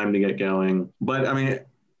its time to get going. But I mean,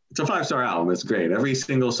 it's a 5-star album. It's great. Every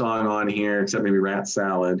single song on here, except maybe Rat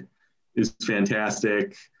Salad, is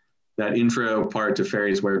fantastic. That intro part to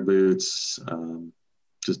Fairies Wear Boots,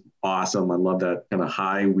 just awesome. I love that kind of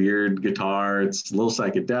high, weird guitar. It's a little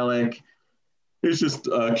psychedelic. It's just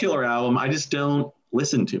a killer album. I just don't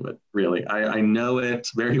listen to it, really. I know it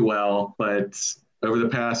very well, but over the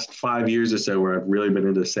past 5 years or so where I've really been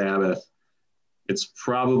into Sabbath, it's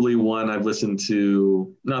probably one I've listened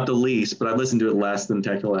to, not the least, but I've listened to it less than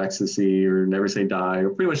Technical Ecstasy or Never Say Die or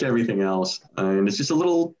pretty much everything else. And it's just a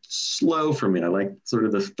little slow for me. I like sort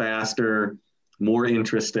of the faster, more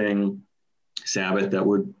interesting Sabbath that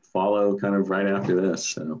would follow kind of right after this.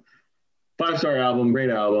 So 5-star album, great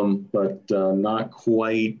album, but not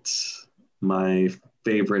quite my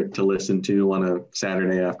favorite to listen to on a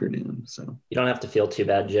Saturday afternoon. So you don't have to feel too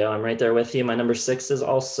bad, Joe. I'm right there with you. My number 6 is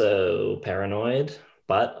also Paranoid,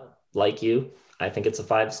 but like you, I think it's a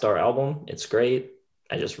 5-star album. It's great.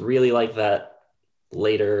 I just really like that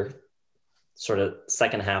later sort of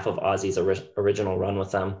second half of Ozzy's original run with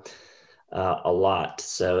them a lot.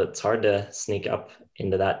 So it's hard to sneak up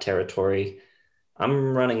into that territory.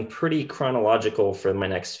 I'm running pretty chronological for my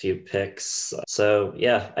next few picks. So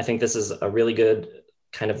yeah, I think this is a really good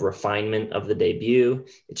kind of refinement of the debut.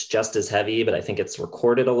 It's just as heavy, but I think it's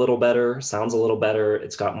recorded a little better, sounds a little better.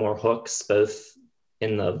 It's got more hooks, both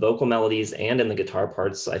in the vocal melodies and in the guitar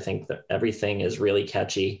parts. I think that everything is really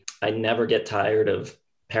catchy. I never get tired of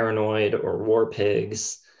Paranoid or War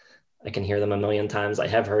Pigs. I can hear them a million times. I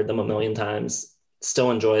have heard them a million times.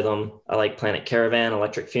 Still enjoy them. I like Planet Caravan,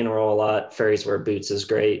 Electric Funeral a lot. Fairies Wear Boots is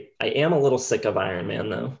great. I am a little sick of Iron Man,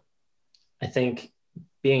 though. I think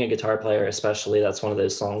being a guitar player, especially, that's one of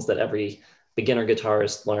those songs that every beginner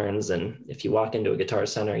guitarist learns. And if you walk into a Guitar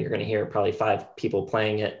Center, you're going to hear probably 5 people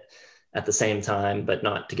playing it at the same time, but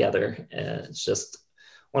not together. It's just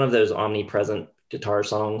one of those omnipresent guitar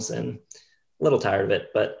songs, and a little tired of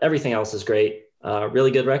it, but everything else is great.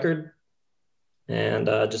 Really good record, and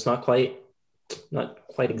just not quite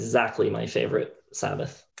exactly my favorite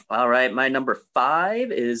Sabbath. All right, my number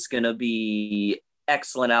 5 is going to be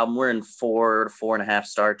excellent album. We're in 4 to 4.5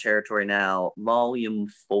 star territory now. Volume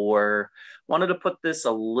 4. Wanted to put this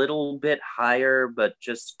a little bit higher, but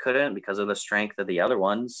just couldn't because of the strength of the other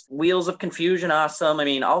ones. Wheels of Confusion, awesome. I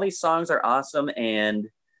mean, all these songs are awesome, and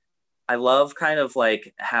I love kind of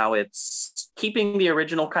like how it's keeping the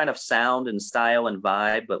original kind of sound and style and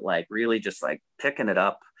vibe, but like really just like picking it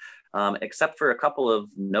up. Except for a couple of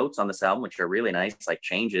notes on this album, which are really nice, like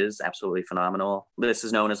Changes, absolutely phenomenal. This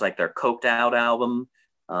is known as like their coked out album.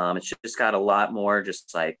 It's just got a lot more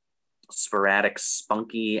just like sporadic,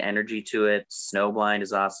 spunky energy to it. Snowblind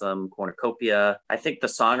is awesome. Cornucopia. I think the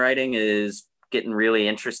songwriting is getting really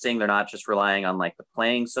interesting. They're not just relying on like the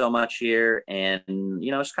playing so much here. And,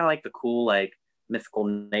 you know, it's kind of like the cool, like mythical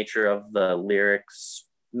nature of the lyrics.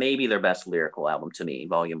 Maybe their best lyrical album to me,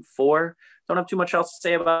 Volume 4. Don't have too much else to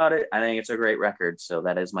say about it. I think it's a great record. So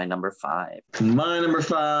that is my number 5. My number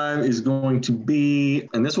 5 is going to be,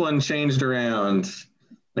 and this one changed around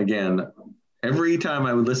again. Every time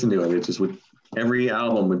I would listen to it, it just would, every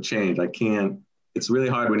album would change. It's really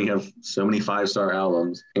hard when you have so many 5-star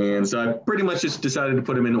albums. And so I pretty much just decided to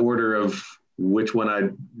put them in order of which one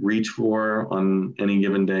I'd reach for on any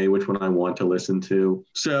given day, which one I want to listen to.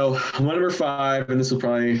 So my number 5, and this will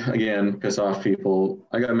probably, again, piss off people,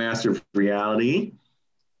 I got Master of Reality.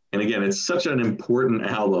 And again, it's such an important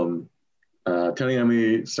album. Tony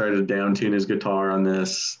Iommi started to downtune his guitar on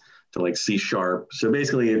this to like C sharp. So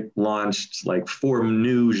basically it launched like 4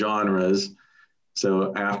 new genres.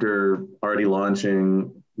 So after already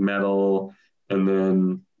launching metal and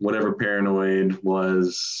then whatever Paranoid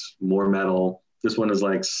was more metal, this one is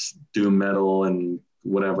like doom metal and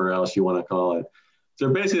whatever else you want to call it. So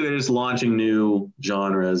basically they're just launching new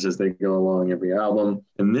genres as they go along every album.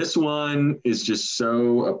 And this one is just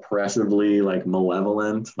so oppressively like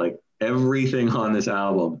malevolent. Like everything on this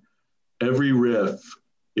album, every riff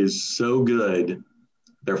is so good.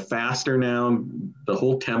 They're faster now. The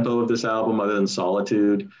whole tempo of this album, other than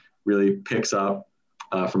Solitude, really picks up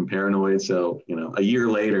from Paranoid. So, you know, a year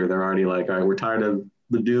later, they're already like, all right, we're tired of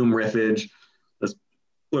the doom riffage. Let's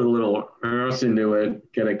put a little earth into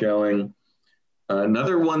it, get it going.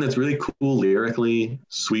 Another one that's really cool lyrically,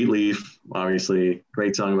 Sweet Leaf, obviously,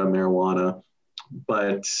 great song about marijuana.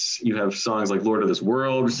 But you have songs like Lord of this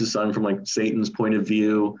World, which is sung from like Satan's point of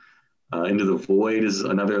view. Into the Void is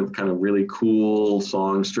another kind of really cool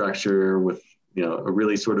song structure with, you know, a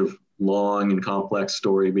really sort of long and complex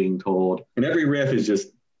story being told. And every riff is just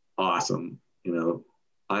awesome. You know,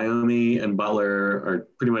 Iommi and Butler are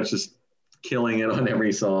pretty much just killing it on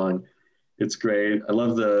every song. It's great. I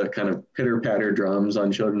love the kind of pitter patter drums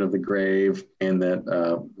on Children of the Grave and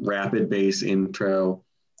that rapid bass intro.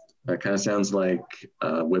 That kind of sounds like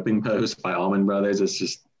Whipping Post by Allman Brothers. It's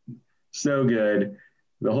just so good.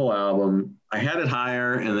 the whole album. I had it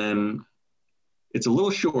higher, and then it's a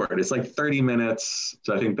little short. It's like 30 minutes.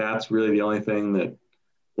 So I think that's really the only thing that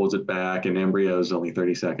holds it back. And Embryo is only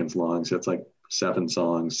 30 seconds long. So it's like 7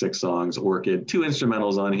 songs, 6 songs, Orchid, 2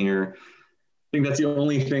 instrumentals on here. I think that's the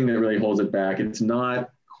only thing that really holds it back. It's not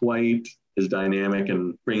quite as dynamic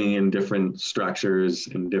and bringing in different structures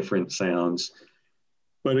and different sounds.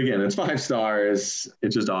 But again, it's 5 stars.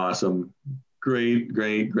 It's just awesome. Great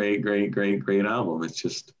album. It's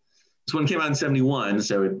just, this one came out in 71,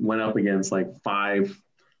 so it went up against like 5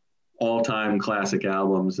 all-time classic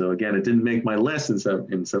albums. So again, it didn't make my list in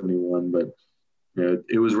 71, but you know,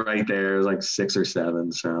 it was right there. It was like 6 or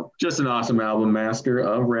 7. So just an awesome album. Master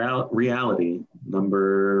of Reality,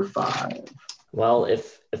 number 5. Well,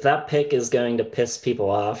 if that pick is going to piss people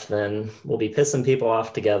off, then we'll be pissing people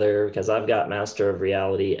off together, because I've got Master of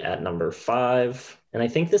Reality at number 5. And I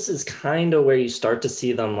think this is kind of where you start to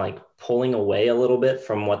see them like pulling away a little bit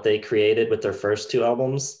from what they created with their first 2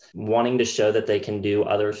 albums, wanting to show that they can do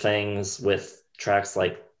other things with tracks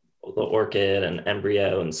like The Orchid and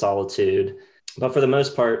Embryo and Solitude. But for the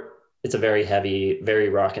most part, it's a very heavy, very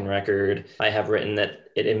rockin' record. I have written that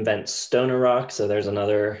it invents stoner rock, so there's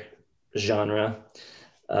another genre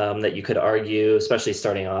that you could argue, especially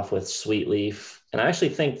starting off with Sweet Leaf. And I actually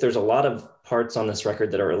think there's a lot of parts on this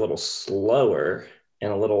record that are a little slower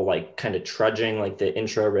and a little like kind of trudging, like the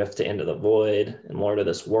intro riff to Into the Void and Lord of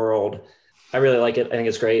This World. I really like it. I think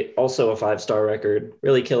it's great. Also a 5-star record,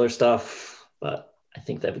 really killer stuff, but I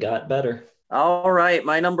think they've got better. All right,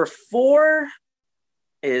 my number 4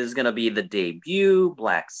 is going to be the debut,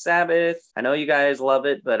 Black Sabbath. I know you guys love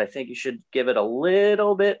it, but I think you should give it a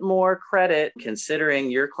little bit more credit,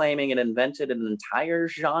 considering you're claiming it invented an entire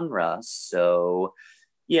genre. So,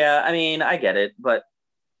 yeah, I mean, I get it, but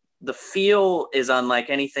the feel is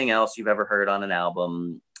unlike anything else you've ever heard on an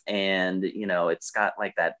album. And, you know, it's got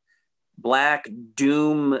like that black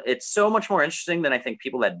doom. It's so much more interesting than I think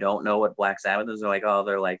people that don't know what Black Sabbath is. They're like, oh,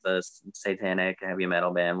 they're like the satanic heavy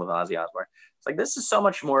metal band with Ozzy Osbourne. It's like, this is so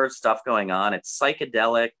much more stuff going on. It's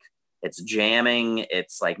psychedelic, it's jamming,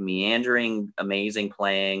 it's like meandering, amazing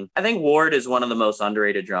playing. I think Ward is one of the most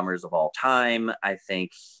underrated drummers of all time. I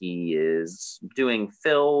think he is doing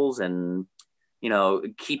fills and, you know,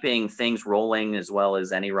 keeping things rolling as well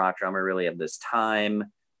as any rock drummer really of this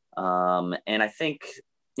time. And I think,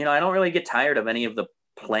 you know, I don't really get tired of any of the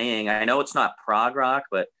playing. I know it's not prog rock,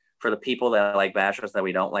 but for the people that like bash us that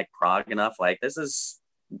we don't like prog enough, like this is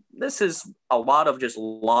a lot of just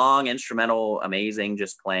long instrumental, amazing,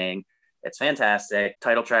 just playing. It's fantastic.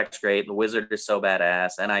 Title track's great. The Wizard is so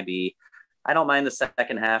badass. NIB. I don't mind the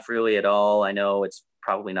second half really at all. I know it's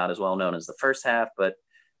probably not as well known as the first half, but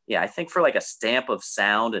yeah, I think for like a stamp of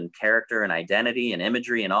sound and character and identity and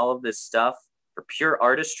imagery and all of this stuff, for pure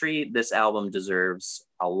artistry, this album deserves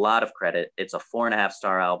a lot of credit. It's a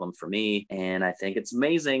 4.5-star album for me, and I think it's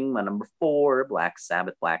amazing. My number 4, Black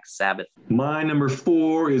Sabbath, Black Sabbath. My number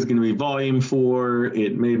 4 is going to be Volume 4.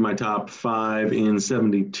 It made my top 5 in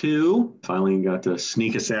 72. Finally got to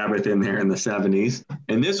sneak a Sabbath in there in the 70s.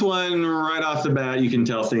 And this one, right off the bat, you can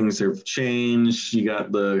tell things have changed. You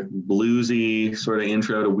got the bluesy sort of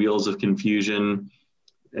intro to Wheels of Confusion,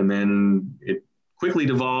 and then it quickly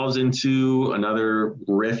devolves into another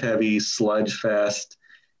riff-heavy sludge fest,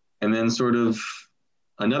 and then sort of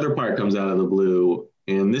another part comes out of the blue.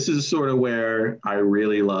 And this is sort of where I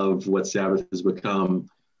really love what Sabbath has become,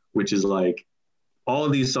 which is like all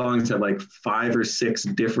of these songs have like 5 or 6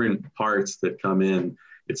 different parts that come in.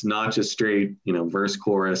 It's not just straight, you know, verse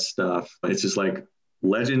chorus stuff. It's just like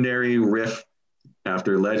legendary riff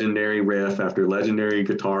after legendary riff after legendary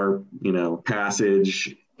guitar, you know,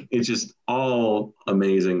 passage. It's just all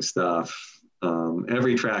amazing stuff.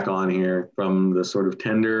 Every track on here, from the sort of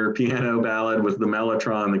tender piano ballad with the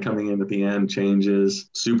mellotron that coming in at the end changes,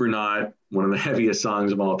 Supernaut, one of the heaviest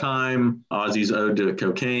songs of all time, Ozzy's Ode to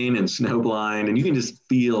Cocaine and Snowblind, and you can just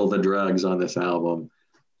feel the drugs on this album.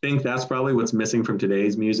 I think that's probably what's missing from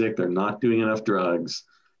today's music. They're not doing enough drugs,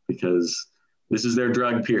 because this is their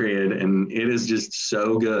drug period, and it is just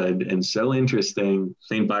so good and so interesting.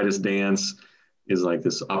 St. Vitus Dance is like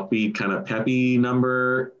this upbeat kind of peppy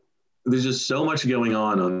number. There's just so much going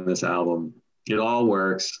on this album. It all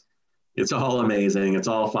works. It's all amazing. It's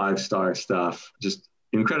all 5-star stuff. Just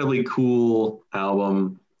incredibly cool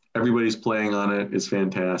album. Everybody's playing on it. It's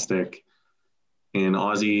fantastic. And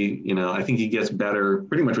Ozzy, you know, I think he gets better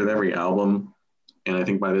pretty much with every album. And I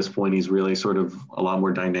think by this point, he's really sort of a lot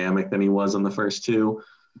more dynamic than he was on the first 2.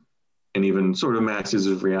 And even sort of Masters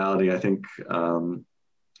of Reality, I think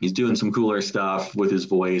he's doing some cooler stuff with his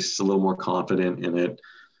voice, a little more confident in it.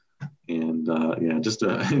 And yeah, just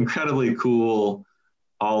an incredibly cool,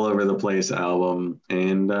 all over the place album,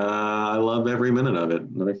 and I love every minute of it.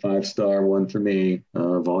 Another 5-star one for me,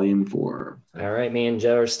 volume 4. All right, me and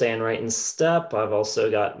Joe are staying right in step. I've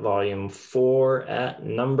also got volume 4 at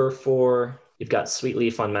number 4. You've got Sweet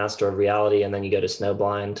Leaf on Master of Reality, and then you go to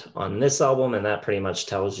Snowblind on this album, and that pretty much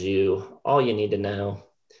tells you all you need to know.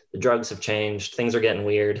 The drugs have changed, things are getting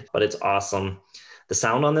weird, but it's awesome. The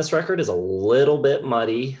sound on this record is a little bit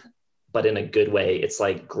muddy, but in a good way. It's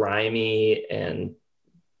like grimy and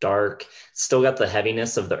dark. Still got the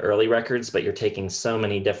heaviness of the early records, but you're taking so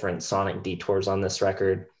many different sonic detours on this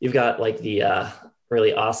record. You've got like the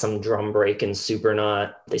really awesome drum break and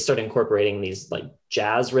Supernaut. They start incorporating these like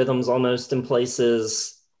jazz rhythms almost in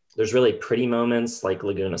places. There's really pretty moments like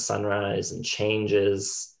Laguna Sunrise and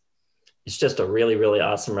Changes. It's just a really, really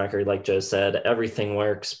awesome record. Like Joe said, everything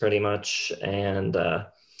works pretty much. And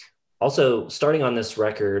also starting on this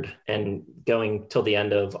record and going till the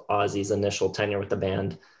end of Ozzy's initial tenure with the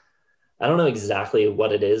band, I don't know exactly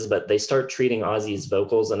what it is, but they start treating Ozzy's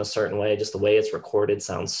vocals in a certain way. Just the way it's recorded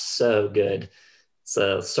sounds so good. It's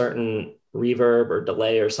a certain reverb or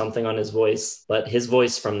delay or something on his voice, but his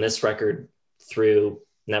voice from this record through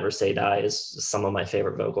Never Say Die is some of my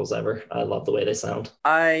favorite vocals ever. I love the way they sound.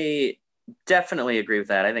 I definitely agree with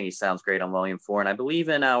that. I think he sounds great on volume 4. And I believe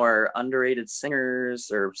in our underrated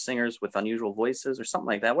singers or singers with unusual voices or something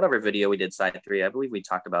like that, whatever video we did, side 3, I believe we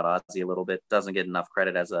talked about Ozzy a little bit. Doesn't get enough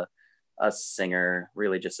credit as a singer,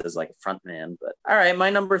 really just as like a front man. But all right,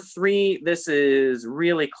 my number 3, this is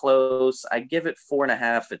really close. I give it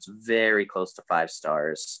 4.5. It's very close to 5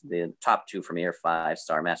 stars. The top 2 for me are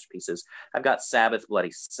 5-star masterpieces. I've got Sabbath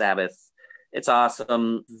Bloody Sabbath. It's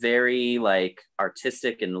awesome, very like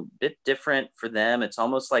artistic and a bit different for them. It's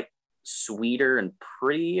almost like sweeter and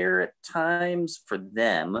prettier at times for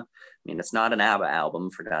them. I mean, it's not an ABBA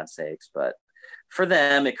album, for God's sakes, but for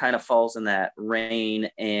them, it kind of falls in that reign.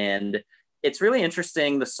 And it's really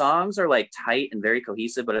interesting. The songs are like tight and very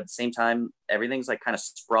cohesive, but at the same time, everything's like kind of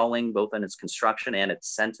sprawling, both in its construction and its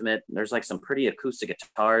sentiment. There's like some pretty acoustic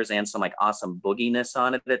guitars and some like awesome booginess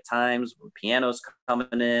on it at times. Pianos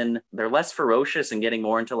coming in. They're less ferocious and getting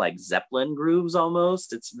more into like Zeppelin grooves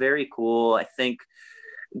almost. It's very cool. I think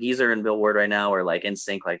Geezer and Bill Ward right now are like in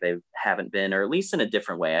sync like they haven't been, or at least in a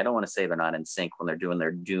different way. I don't want to say they're not in sync when they're doing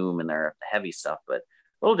their doom and their heavy stuff, but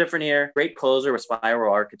a little different here. Great closer with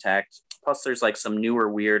Spiral Architect. Plus there's like some newer,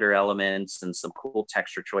 weirder elements and some cool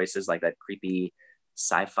texture choices, like that creepy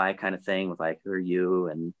sci-fi kind of thing with like Who Are You?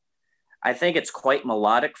 And I think it's quite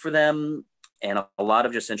melodic for them, and a lot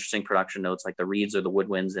of just interesting production notes like the reeds or the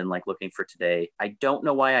woodwinds in like Looking for Today. I don't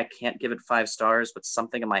know why I can't give it 5 stars, but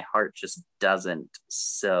something in my heart just doesn't.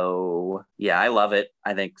 So yeah, I love it.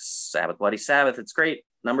 I think Sabbath Bloody Sabbath, it's great.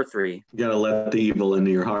 Number 3. You gotta let the evil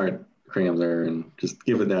into your heart, Cramser, and just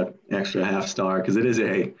give it that extra 0.5 star because it is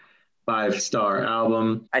a 5-star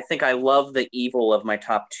album. I think I love the evil of my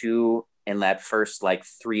top 2 in that first like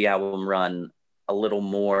 3 album run a little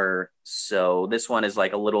more. So this one is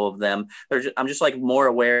like a little of them. I'm just like more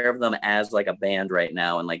aware of them as like a band right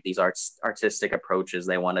now, and like these artistic approaches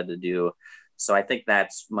they wanted to do. So I think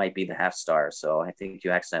that's might be the 0.5 star. So I think you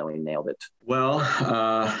accidentally nailed it. Well,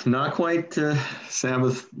 not quite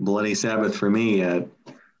Sabbath Bloody Sabbath for me yet.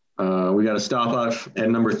 We got to stop off at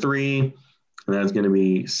number 3. And that's going to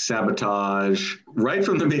be Sabotage. Right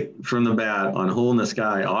from the bat on Hole in the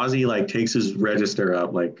Sky, Ozzy like takes his register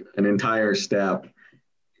up like an entire step,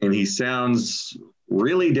 and he sounds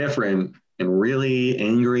really different and really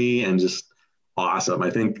angry and just awesome.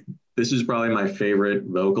 I think this is probably my favorite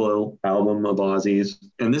vocal album of Ozzy's.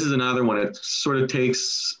 And this is another one. It sort of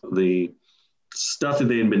takes the stuff that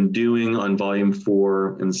they had been doing on Volume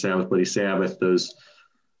 4 in Sabbath Bloody Sabbath, those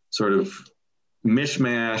sort of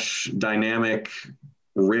mishmash dynamic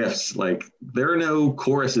riffs. Like there are no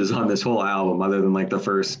choruses on this whole album other than like the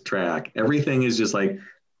first track. Everything is just like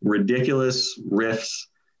ridiculous riffs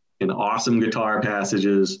and awesome guitar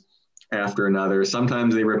passages after another.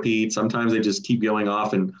 Sometimes they repeat, sometimes they just keep going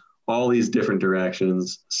off in all these different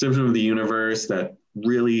directions. Symphony of the Universe, that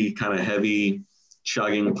really kind of heavy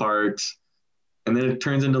chugging part, and then it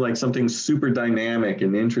turns into like something super dynamic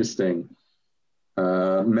and interesting.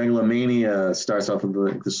 Megalomania starts off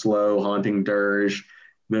with the slow haunting dirge,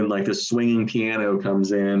 then like the swinging piano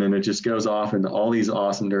comes in, and it just goes off in all these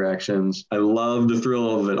awesome directions. I love the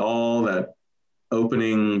thrill of it all, that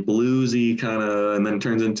opening bluesy kind of, and then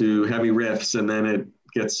turns into heavy riffs, and then it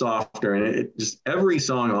gets softer, and it just, every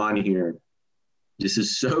song on here just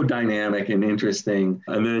is so dynamic and interesting.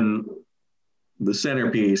 And then the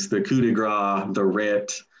centerpiece, the coup de grace, the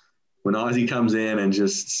writ, when Ozzy comes in and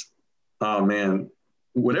just, oh man,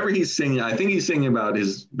 whatever he's singing, I think he's singing about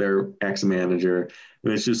their ex-manager,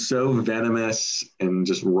 and it's just so venomous and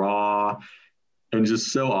just raw and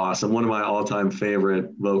just so awesome. One of my all-time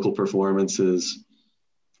favorite vocal performances.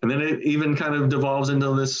 And then it even kind of devolves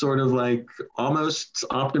into this sort of like almost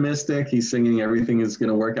optimistic. He's singing everything is going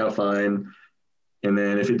to work out fine, and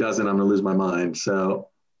then if it doesn't, I'm going to lose my mind. So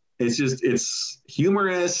it's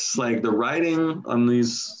humorous. Like the writing on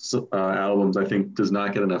these albums, I think, does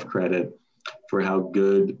not get enough credit for how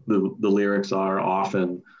good the lyrics are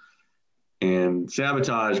often. And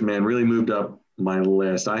Sabotage, man, really moved up my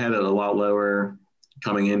list. I had it a lot lower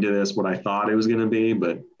coming into this, what I thought it was going to be.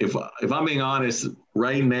 But if I'm being honest,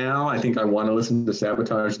 right now, I think I want to listen to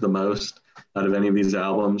Sabotage the most out of any of these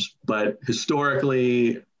albums. But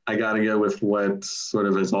historically, I got to go with what sort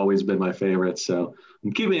of has always been my favorite. So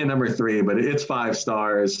I'm keeping it number 3, but it's 5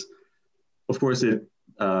 stars. Of course, it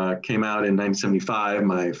came out in 1975,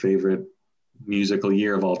 my favorite musical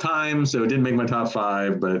year of all time. So it didn't make my top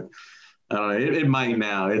 5, but I don't know, it might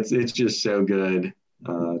now. It's just so good.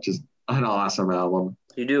 Just an awesome album.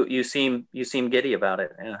 You seem giddy about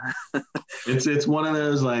it. Yeah. It's one of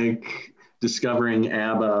those like discovering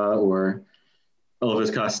ABBA or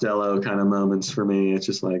Elvis Costello kind of moments for me. It's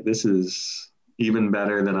just like, this is even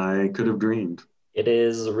better than I could have dreamed. It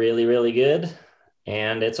is really, really good.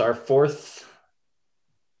 And it's our 4th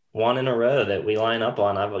one in a row that we line up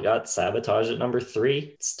on. I've got Sabotage at number 3.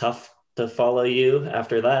 It's tough to follow you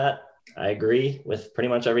after that. I agree with pretty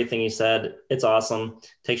much everything you said. It's awesome.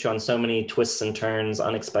 Takes you on so many twists and turns,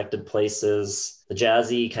 unexpected places. The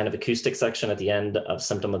jazzy kind of acoustic section at the end of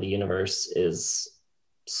Symptom of the Universe is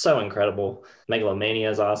so incredible. Megalomania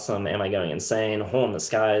is awesome. Am I Going Insane? Hole in the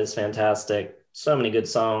Sky is fantastic. So many good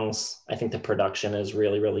songs. I think the production is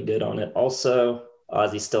really, really good on it. Also,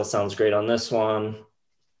 Ozzy still sounds great on this one.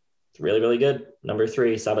 It's really, really good. Number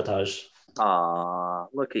 3, Sabotage. Aw,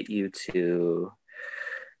 look at you two.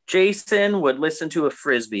 Jason would listen to a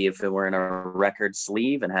Frisbee if it were in a record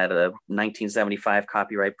sleeve and had a 1975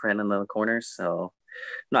 copyright print in the corner. So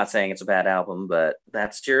I'm not saying it's a bad album, but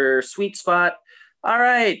that's your sweet spot. All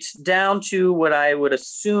right, down to what I would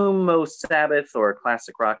assume most Sabbath or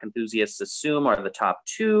classic rock enthusiasts assume are the top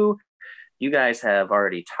 2. You guys have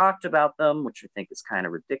already talked about them, which I think is kind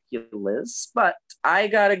of ridiculous, but I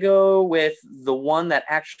got to go with the one that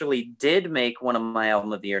actually did make one of my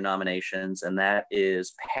Album of the Year nominations, and that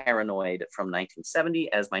is Paranoid from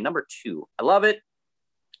 1970 as my number 2. I love it.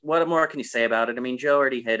 What more can you say about it? I mean, Joe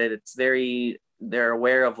already hit it. They're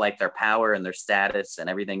aware of like their power and their status, and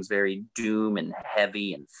everything's very doom and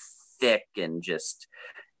heavy and thick and just,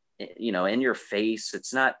 you know, in your face.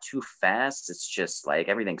 It's not too fast. It's just like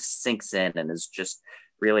everything sinks in and is just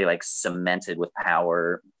really like cemented with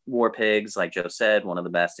power. War Pigs, like Joe said, one of the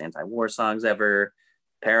best anti-war songs ever.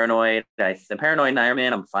 Paranoid, the Paranoid and Iron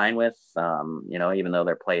Man I'm fine with, you know, even though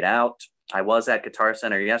they're played out. I was at Guitar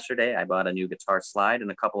Center yesterday. I bought a new guitar slide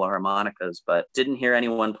and a couple of harmonicas, but didn't hear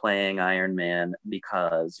anyone playing Iron Man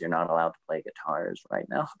because you're not allowed to play guitars right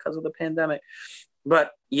now because of the pandemic.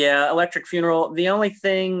 But yeah, Electric Funeral. The only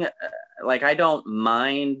thing, like, I don't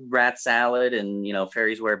mind Rat Salad and, you know,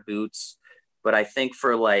 Fairies Wear Boots, but I think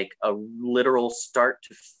for like a literal start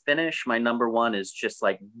to finish, my number 1 is just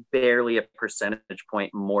like barely a percentage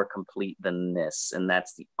point more complete than this. And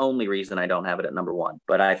that's the only reason I don't have it at number 1.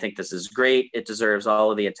 But I think this is great. It deserves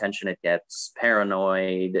all of the attention it gets.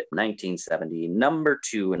 Paranoid, 1970, number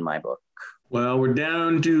 2 in my book. Well, we're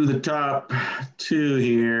down to the top 2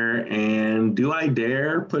 here. And do I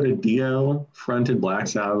dare put a Dio fronted Black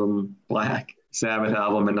Sabbath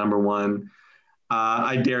album at number 1?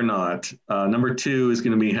 I dare not. Number 2 is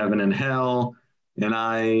going to be Heaven and Hell. And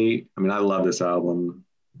I love this album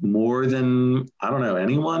more than, I don't know,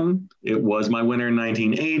 anyone. It was my winner in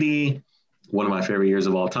 1980, one of my favorite years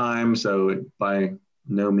of all time. So by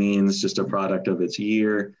no means just a product of its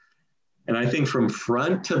year. And I think from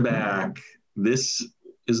front to back, this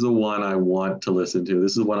is the one I want to listen to.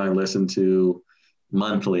 This is what I listen to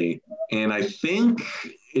monthly. And I think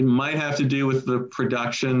it might have to do with the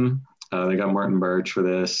production. They got Martin Birch for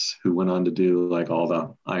this, who went on to do like all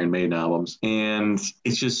the Iron Maiden albums. And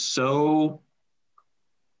it's just so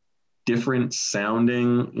different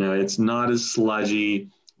sounding. You know, it's not as sludgy.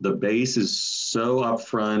 The bass is so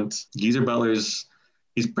upfront. Geezer Butler's,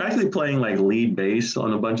 he's practically playing like lead bass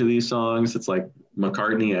on a bunch of these songs. It's like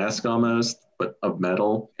McCartney-esque almost, but of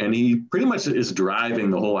metal. And he pretty much is driving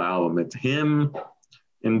the whole album. It's him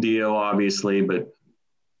and Dio, obviously, but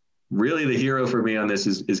really the hero for me on this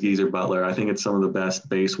is Geezer Butler. I think it's some of the best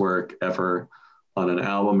bass work ever on an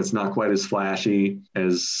album. It's not quite as flashy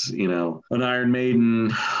as, you know, an Iron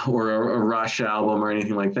Maiden or a Rush album or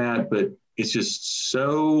anything like that, but it's just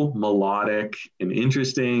so melodic and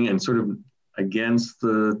interesting and sort of against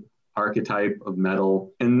the archetype of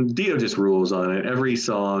metal. And Dio just rules on it. Every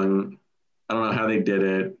song, I don't know how they did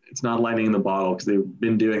it. It's not lightning in the bottle because they've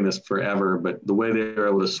been doing this forever, but the way they were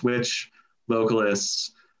able to switch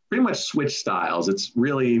vocalists, pretty much switch styles, it's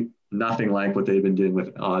really nothing like what they've been doing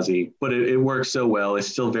with Ozzy, but it works so well. It's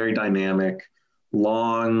still very dynamic,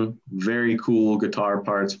 long, very cool guitar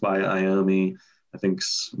parts by Iommi. I think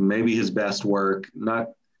maybe his best work, not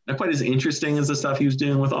quite as interesting as the stuff he was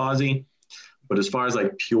doing with Ozzy, but as far as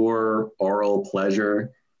like pure aural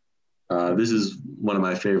pleasure, this is one of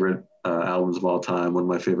my favorite albums of all time, one of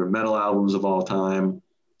my favorite metal albums of all time.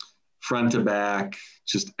 Front to back,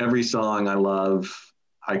 just every song I love.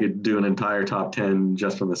 I could do an entire top 10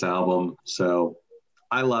 just from this album. So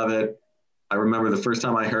I love it. I remember the first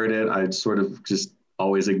time I heard it, I'd sort of just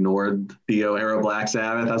always ignored Dio era Black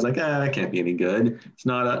Sabbath. I was like, that can't be any good. It's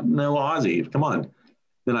not no Ozzy. Come on.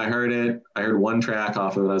 Then I heard it. I heard one track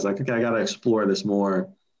off of it. I was like, okay, I got to explore this more.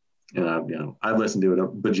 And I've listened to it a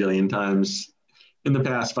bajillion times in the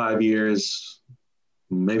past 5 years,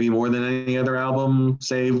 maybe more than any other album,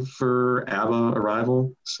 save for ABBA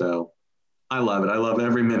Arrival. So I love it. I love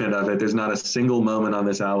every minute of it. There's not a single moment on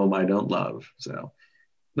this album I don't love. So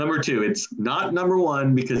number 2, it's not number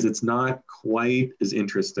 1 because it's not quite as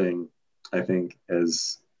interesting, I think,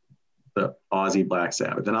 as the Ozzy Black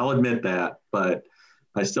Sabbath. And I'll admit that, but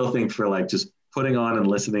I still think for like just putting on and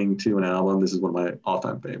listening to an album, this is one of my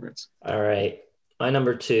all-time favorites. All right. My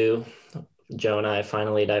number 2, Joe and I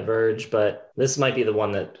finally diverge, but this might be the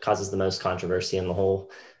one that causes the most controversy in the whole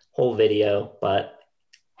video. But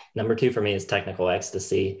number 2 for me is Technical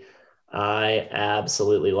Ecstasy. I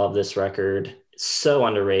absolutely love this record. It's so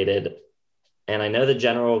underrated. And I know the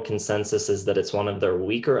general consensus is that it's one of their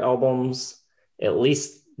weaker albums, at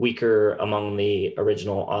least weaker among the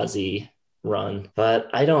original Ozzy run. But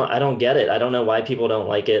I don't get it. I don't know why people don't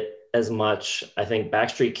like it as much. I think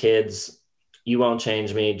Backstreet Kids, You Won't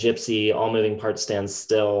Change Me, Gypsy, All Moving Parts Stand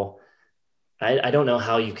Still. I don't know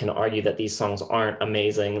how you can argue that these songs aren't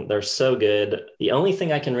amazing. They're so good. The only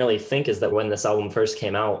thing I can really think is that when this album first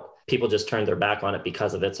came out, people just turned their back on it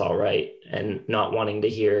because of It's All Right and not wanting to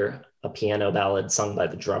hear a piano ballad sung by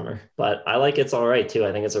the drummer. But I like It's All Right too.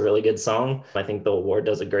 I think it's a really good song. I think Bill Ward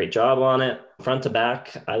does a great job on it. Front to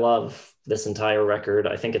back, I love this entire record.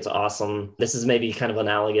 I think it's awesome. This is maybe kind of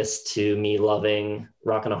analogous to me loving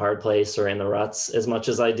Rockin' a Hard Place or In the Ruts as much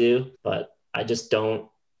as I do, but I just don't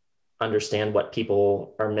understand what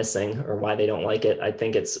people are missing or why they don't like it. I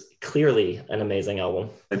think it's clearly an amazing album.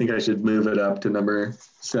 I think I should move it up to number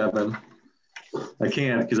 7. I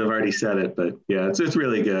can't because I've already said it, but yeah, it's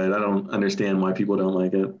really good. I don't understand why people don't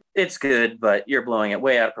like it. It's good, but you're blowing it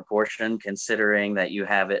way out of proportion considering that you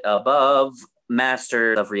have it above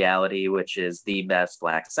Master of Reality, which is the best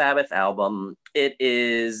Black Sabbath album. It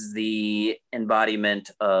is the embodiment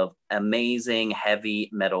of amazing heavy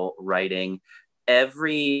metal writing.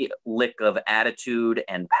 Every lick of attitude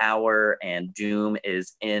and power and doom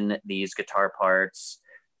is in these guitar parts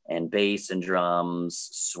and bass and drums.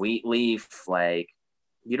 Sweet Leaf, like,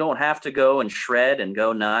 you don't have to go and shred and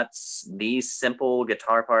go nuts. These simple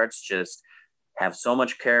guitar parts just have so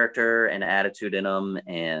much character and attitude in them,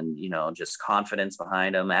 and just confidence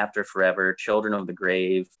behind them. After Forever, Children of the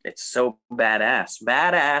Grave, it's so badass.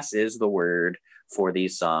 Badass is the word for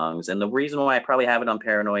these songs. And the reason why I probably have it on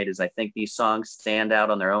Paranoid is I think these songs stand out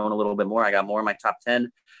on their own a little bit more. I got more in my top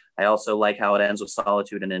 10. I also like how it ends with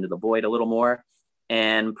Solitude and Into the Void a little more.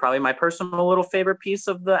 And probably my personal little favorite piece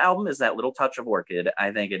of the album is that little touch of Orchid.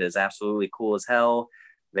 I think it is absolutely cool as hell.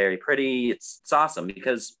 Very pretty. It's awesome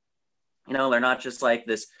because, they're not just like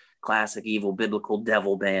this classic evil biblical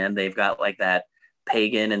devil band. They've got like that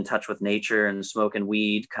pagan in touch with nature and smoking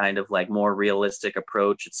weed kind of like more realistic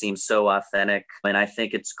approach. It seems so authentic and I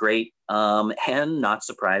think it's great. And not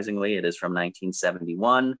surprisingly, it is from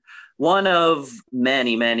 1971. One of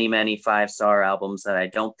many, many, many 5-star albums that I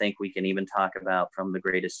don't think we can even talk about from the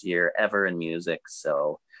greatest year ever in music.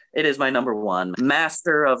 So it is my number 1.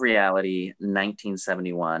 Master of Reality,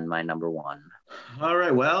 1971, my number 1. All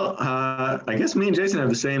right. Well, I guess me and Jason have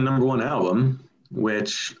the same number 1 album,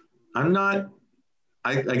 which I'm not,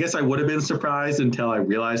 I guess I would have been surprised until I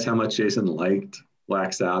realized how much Jason liked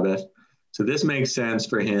Black Sabbath. So this makes sense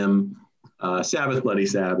for him. Sabbath Bloody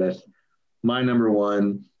Sabbath, my number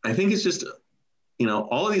 1. I think it's just,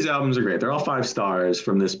 all of these albums are great. They're all 5 stars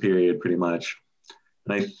from this period pretty much.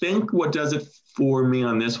 And I think what does it for me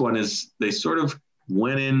on this one is they sort of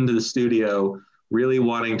went into the studio really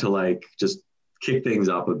wanting to like just kick things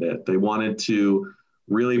up a bit. They wanted to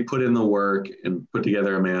really put in the work and put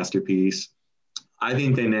together a masterpiece. I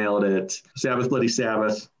think they nailed it. Sabbath Bloody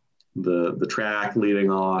Sabbath, the track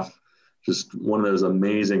leading off, just one of those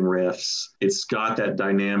amazing riffs. It's got that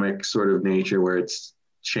dynamic sort of nature where it's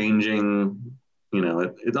changing,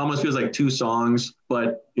 it almost feels like two songs,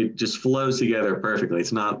 but it just flows together perfectly.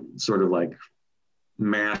 It's not sort of like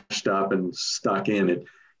mashed up and stuck in.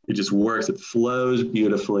 It just works. It flows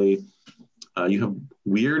beautifully. You have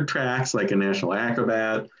weird tracks like A National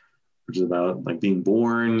Acrobat, which is about like being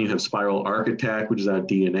born. You have Spiral Architect, which is about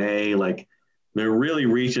DNA. Like they're really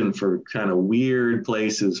reaching for kind of weird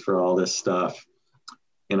places for all this stuff.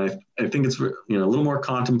 And I think it's, a little more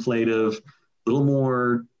contemplative, a little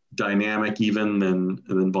more dynamic even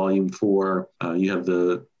than Volume 4. You have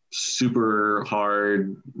the super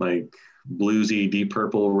hard, like bluesy Deep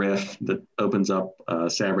Purple riff that opens up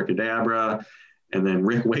Sabracadabra. And then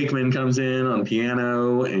Rick Wakeman comes in on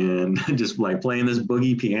piano and just like playing this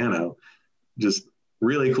boogie piano. Just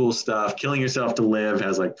really cool stuff. Killing Yourself to Live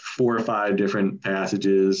has like 4 or 5 different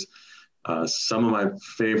passages. Some of my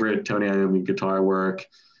favorite Tony Iommi guitar work,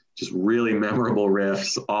 just really memorable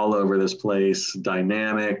riffs all over this place,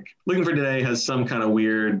 dynamic. Looking for Today has some kind of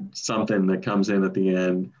weird something that comes in at the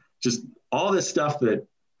end. Just all this stuff that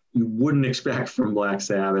you wouldn't expect from Black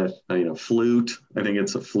Sabbath. Flute. I think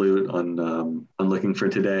it's a flute on Looking for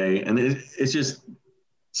Today. And it's just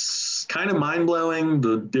kind of mind-blowing,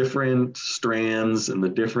 the different strands and the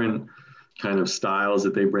different kind of styles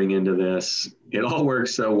that they bring into this. It all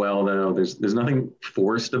works so well, though. There's nothing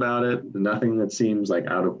forced about it, nothing that seems like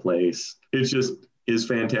out of place. It just is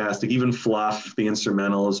fantastic. Even Fluff, the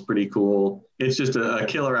instrumental, is pretty cool. It's just a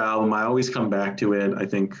killer album. I always come back to it, I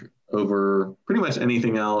think, over pretty much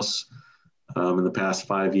anything else in the past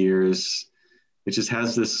 5 years. It just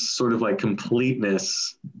has this sort of like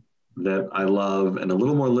completeness that I love, and a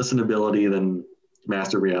little more listenability than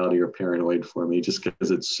Master Reality or Paranoid for me, just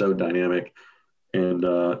because it's so dynamic and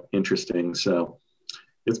interesting. So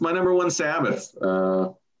it's my number one Sabbath.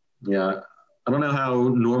 Yeah, I don't know how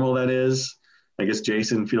normal that is. I guess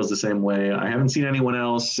Jason feels the same way. I haven't seen anyone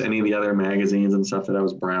else, any of the other magazines and stuff that I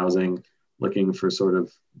was browsing, looking for sort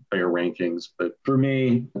of fair rankings. But for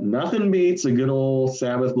me, nothing beats a good old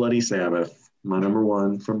Sabbath Bloody Sabbath, my number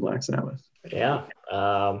one from Black Sabbath. Yeah.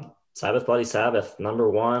 Sabbath Bloody Sabbath, number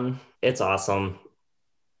one. It's awesome.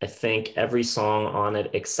 I think every song on it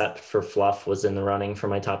except for Fluff was in the running for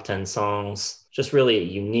my top 10 songs. Just really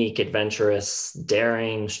unique, adventurous,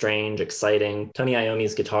 daring, strange, exciting. Tony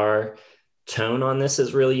Iommi's guitar tone on this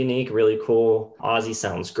is really unique, really cool. Ozzy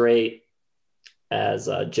sounds great. As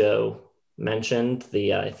Joe mentioned,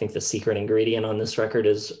 I think the secret ingredient on this record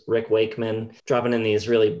is Rick Wakeman dropping in these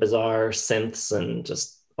really bizarre synths and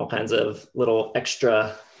just all kinds of little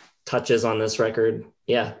extra touches on this record.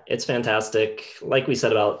 Yeah, it's fantastic. Like we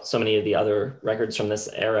said about so many of the other records from this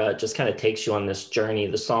era, it just kind of takes you on this journey.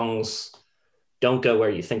 The songs don't go where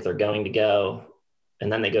you think they're going to go,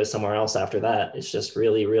 and then they go somewhere else after that. It's just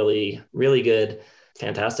really, really, really good.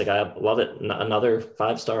 Fantastic. I love it. Another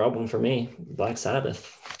 5-star album for me, Black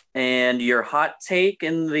Sabbath. And your hot take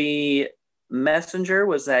in the Messenger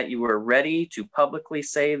was that you were ready to publicly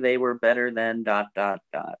say they were better than ...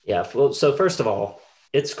 Yeah. Well, so first of all,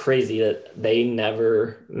 it's crazy that they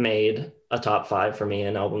never made a top 5 for me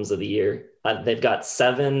in albums of the year. They've got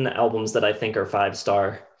 7 albums that I think are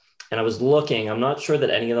 5-star. And I was looking, I'm not sure that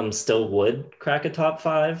any of them still would crack a top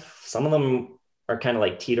 5. Some of them are kind of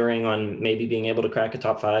like teetering on maybe being able to crack a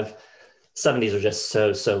top 5. 70s are just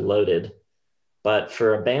so loaded. But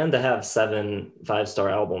for a band to have 7 5-star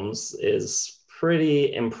albums is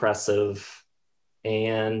pretty impressive.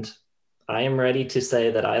 And I am ready to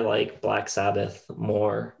say that I like Black Sabbath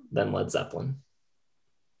more than Led Zeppelin.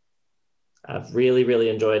 I've really, really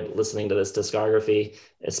enjoyed listening to this discography,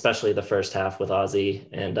 especially the first half with Ozzy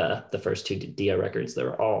and the first 2 Dio records. They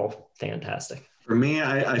were all fantastic. For me,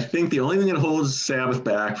 I think the only thing that holds Sabbath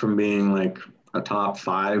back from being like a top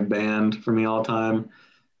 5 band for me all time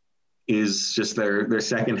is just their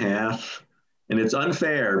second half. And it's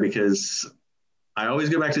unfair because I always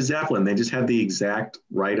go back to Zeppelin. They just had the exact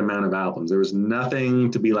right amount of albums. There was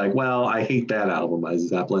nothing to be like, well, I hate that album by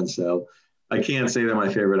Zeppelin, so I can't say they're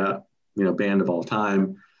my favorite, band of all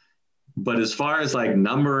time. But as far as like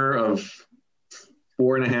number of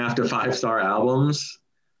 4.5 to 5-star albums,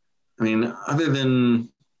 I mean, other than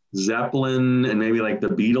Zeppelin and maybe like the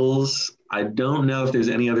Beatles, I don't know if there's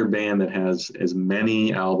any other band that has as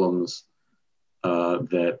many albums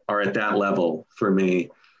that are at that level for me.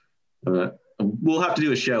 We'll have to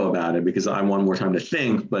do a show about it because I want more time to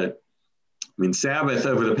think. But I mean, Sabbath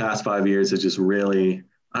over the past 5 years is just really,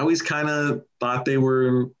 I always kind of thought they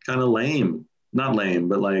were kind of lame. Not lame,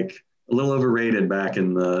 but like a little overrated back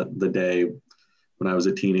in the day when I was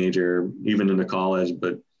a teenager, even into college.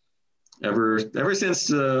 But ever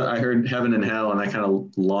since I heard Heaven and Hell, and that kind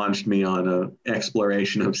of launched me on an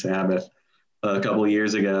exploration of Sabbath a couple of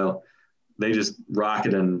years ago, they just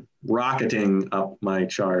rocketing up my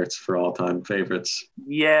charts for all-time favorites.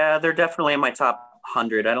 Yeah, they're definitely in my top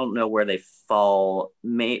 100. I don't know where they fall,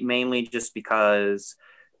 mainly just because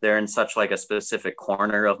they're in such like a specific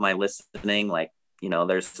corner of my listening. Like, you know,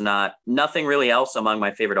 there's nothing really else among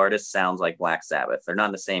my favorite artists sounds like Black Sabbath. They're not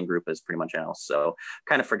in the same group as pretty much else. So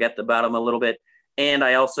kind of forget about them a little bit. And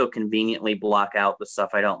I also conveniently block out the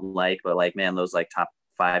stuff I don't like, but like, man, those like top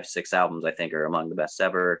 5-6 albums I think are among the best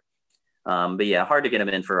ever. But yeah, hard to get them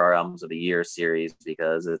in for our albums of the year series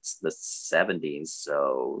because it's the 70s.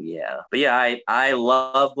 So yeah, but yeah, I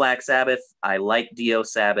love Black Sabbath. I like Dio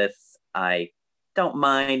Sabbath. I don't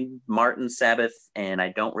mind Martin Sabbath, and I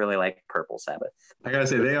don't really like Purple Sabbath. I gotta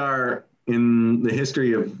say, they are, in the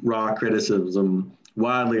history of rock criticism,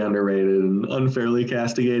 wildly underrated and unfairly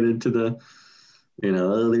castigated to the, you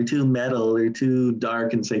know, oh, they're too metal, they're too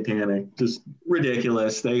dark and satanic. Just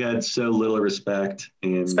ridiculous. They had so little respect.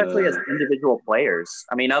 And especially as individual players.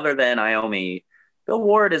 I mean, other than Iommi, Bill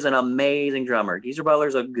Ward is an amazing drummer. Geezer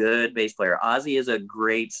Butler's a good bass player. Ozzy is a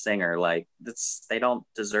great singer. Like, they don't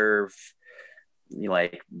deserve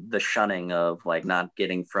like the shunning of like not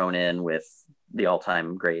getting thrown in with the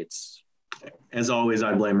all-time greats. As always,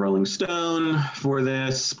 I blame Rolling Stone for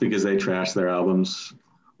this because they trashed their albums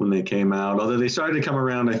when they came out, although they started to come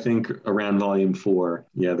around, I think, around volume 4.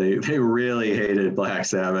 Yeah, they really hated Black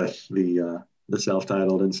Sabbath, the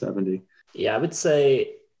self-titled in 70. Yeah, I would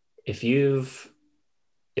say if you're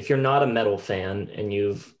not a metal fan and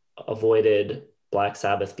you've avoided Black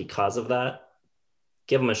Sabbath because of that,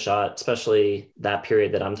 give them a shot, especially that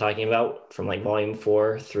period that I'm talking about from like volume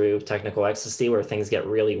 4 through Technical Ecstasy, where things get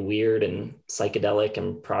really weird and psychedelic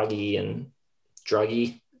and proggy and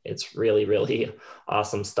druggy. It's really, really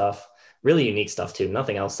awesome stuff. Really unique stuff too.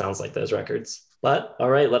 Nothing else sounds like those records. But all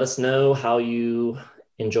right, let us know how you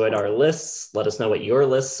enjoyed our lists. Let us know what your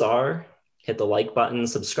lists are. Hit the like button,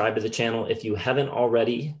 subscribe to the channel. If you haven't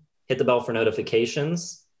already, hit the bell for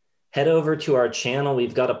notifications. Head over to our channel.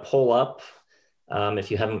 We've got a poll up.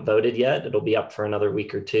 If you haven't voted yet, it'll be up for another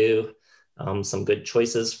week or two. Some good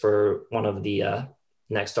choices for one of the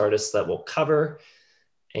next artists that we'll cover.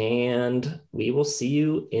 And we will see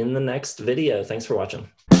you in the next video. Thanks for watching.